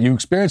sadness that you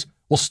experience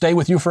will stay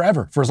with you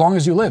forever, for as long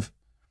as you live.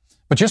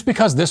 But just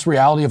because this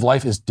reality of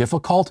life is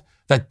difficult,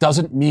 that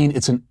doesn't mean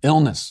it's an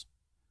illness.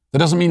 That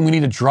doesn't mean we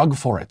need a drug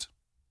for it.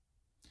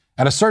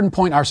 At a certain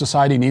point, our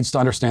society needs to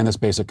understand this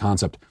basic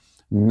concept.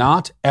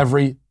 Not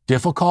every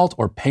difficult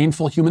or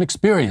painful human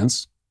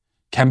experience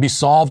can be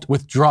solved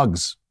with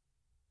drugs.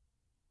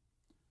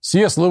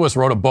 C.S. Lewis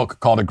wrote a book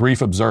called A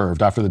Grief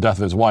Observed after the death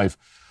of his wife.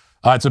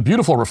 It's a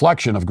beautiful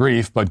reflection of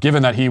grief, but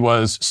given that he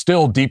was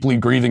still deeply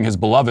grieving his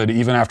beloved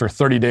even after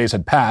 30 days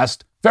had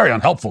passed, very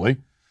unhelpfully,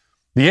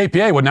 the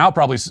APA would now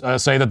probably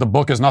say that the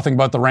book is nothing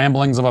but the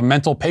ramblings of a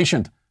mental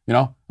patient,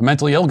 a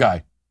mentally ill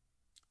guy.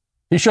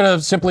 He should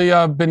have simply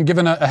been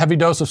given a heavy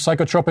dose of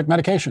psychotropic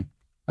medication.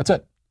 That's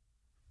it.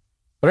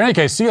 But in any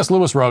case, C.S.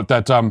 Lewis wrote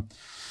that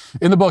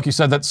in the book, he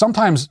said that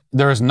sometimes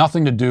there is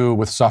nothing to do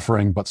with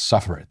suffering but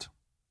suffer it.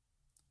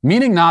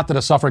 Meaning not that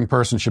a suffering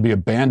person should be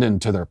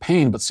abandoned to their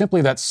pain, but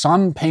simply that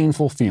some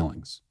painful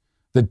feelings,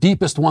 the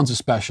deepest ones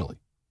especially,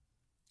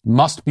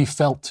 must be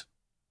felt.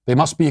 They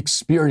must be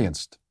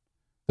experienced.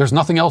 There's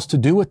nothing else to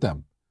do with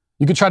them.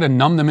 You could try to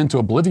numb them into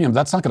oblivion, but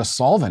that's not going to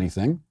solve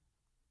anything.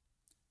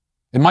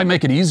 It might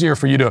make it easier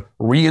for you to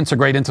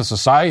reintegrate into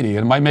society,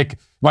 and it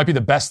might be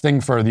the best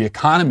thing for the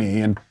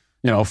economy and,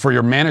 for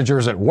your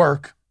managers at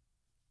work.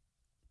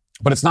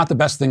 But it's not the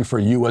best thing for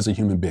you as a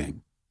human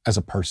being, as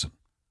a person,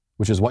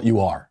 which is what you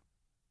are.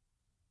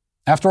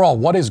 After all,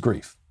 what is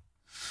grief?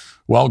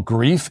 Well,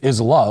 grief is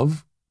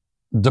love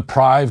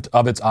deprived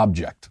of its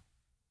object.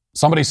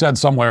 Somebody said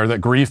somewhere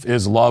that grief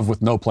is love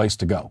with no place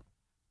to go.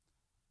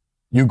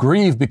 You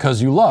grieve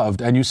because you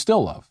loved and you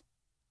still love.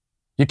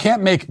 You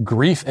can't make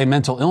grief a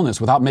mental illness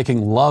without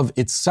making love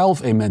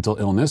itself a mental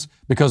illness,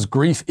 because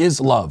grief is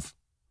love.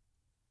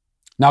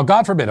 Now,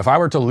 God forbid, if I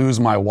were to lose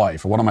my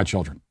wife or one of my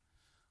children,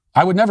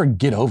 I would never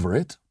get over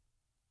it.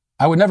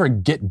 I would never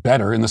get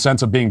better in the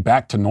sense of being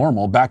back to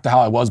normal, back to how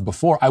I was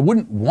before. I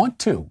wouldn't want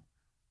to.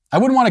 I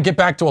wouldn't want to get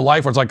back to a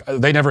life where it's like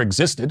they never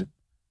existed,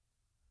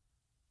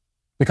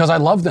 because I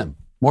love them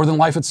more than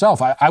life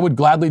itself. I would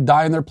gladly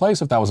die in their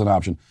place if that was an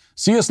option.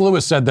 C.S.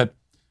 Lewis said that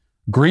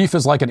grief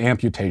is like an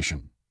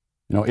amputation.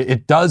 You know,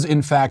 it does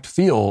in fact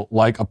feel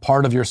like a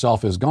part of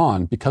yourself is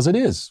gone, because it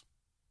is.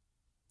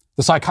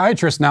 The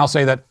psychiatrists now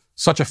say that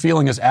such a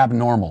feeling is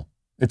abnormal.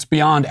 It's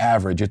beyond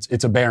average.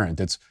 It's aberrant.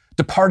 It's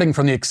departing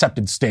from the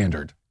accepted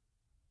standard.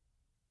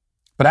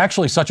 But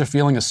actually, such a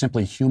feeling is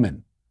simply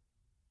human.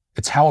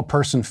 It's how a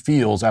person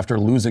feels after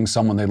losing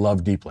someone they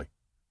love deeply.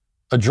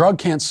 A drug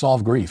can't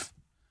solve grief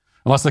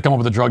unless they come up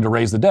with a drug to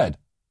raise the dead.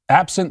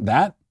 Absent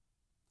that,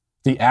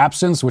 the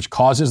absence which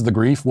causes the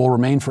grief will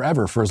remain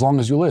forever, for as long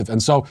as you live.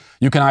 And so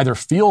you can either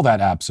feel that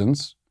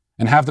absence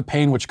and have the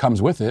pain which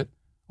comes with it,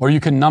 or you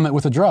can numb it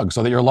with a drug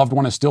so that your loved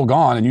one is still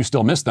gone and you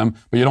still miss them,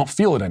 but you don't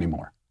feel it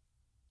anymore.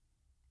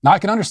 Now, I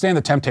can understand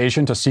the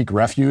temptation to seek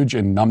refuge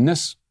in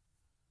numbness,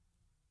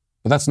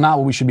 but that's not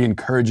what we should be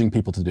encouraging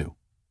people to do.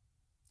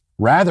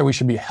 Rather, we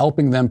should be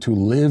helping them to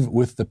live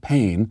with the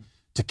pain,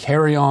 to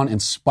carry on in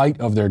spite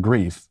of their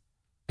grief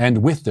and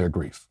with their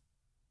grief.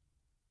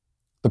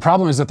 The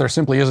problem is that there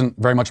simply isn't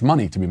very much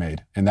money to be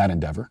made in that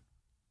endeavor.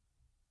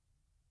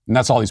 And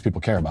that's all these people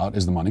care about,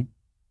 is the money.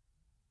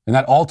 And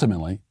that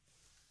ultimately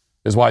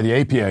is why the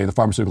APA, the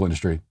pharmaceutical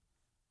industry,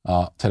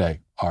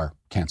 today are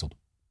canceled.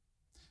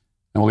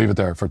 And we'll leave it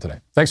there for today.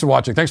 Thanks for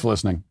watching. Thanks for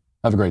listening.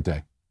 Have a great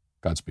day.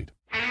 Godspeed.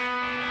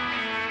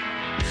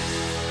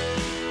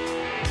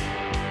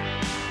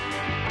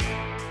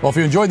 Well, if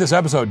you enjoyed this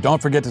episode,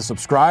 don't forget to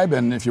subscribe.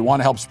 And if you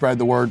want to help spread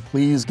the word,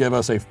 please give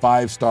us a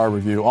 5-star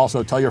review.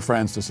 Also, tell your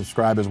friends to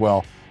subscribe as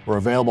well. We're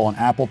available on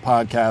Apple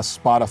Podcasts,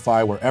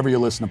 Spotify, wherever you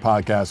listen to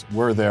podcasts,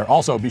 we're there.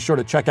 Also, be sure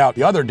to check out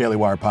the other Daily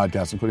Wire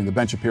podcasts, including The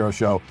Ben Shapiro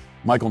Show,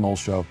 Michael Knowles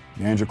Show,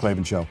 The Andrew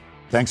Klavan Show.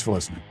 Thanks for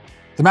listening.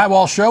 The Matt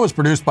Walsh Show is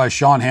produced by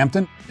Sean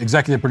Hampton,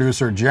 executive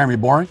producer Jeremy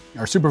Boring.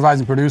 Our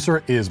supervising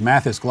producer is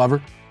Mathis Glover,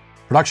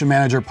 production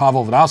manager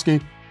Pavel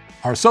Vodowski.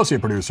 Our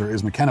associate producer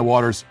is McKenna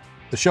Waters.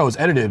 The show is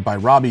edited by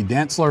Robbie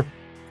Dantzler.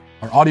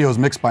 Our audio is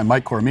mixed by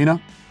Mike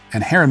Coromina,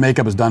 and hair and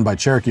makeup is done by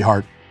Cherokee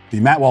Hart. The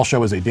Matt Walsh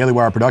Show is a Daily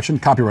Wire production.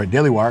 Copyright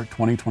Daily Wire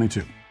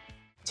 2022.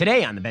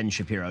 Today on The Ben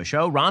Shapiro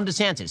Show, Ron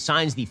DeSantis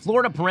signs the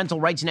Florida Parental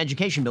Rights and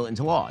Education Bill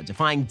into law,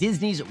 defying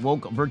Disney's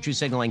woke virtue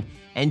signaling,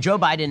 and Joe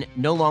Biden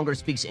no longer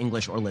speaks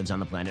English or lives on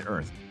the planet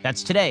Earth.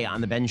 That's today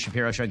on The Ben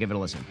Shapiro Show. Give it a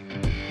listen.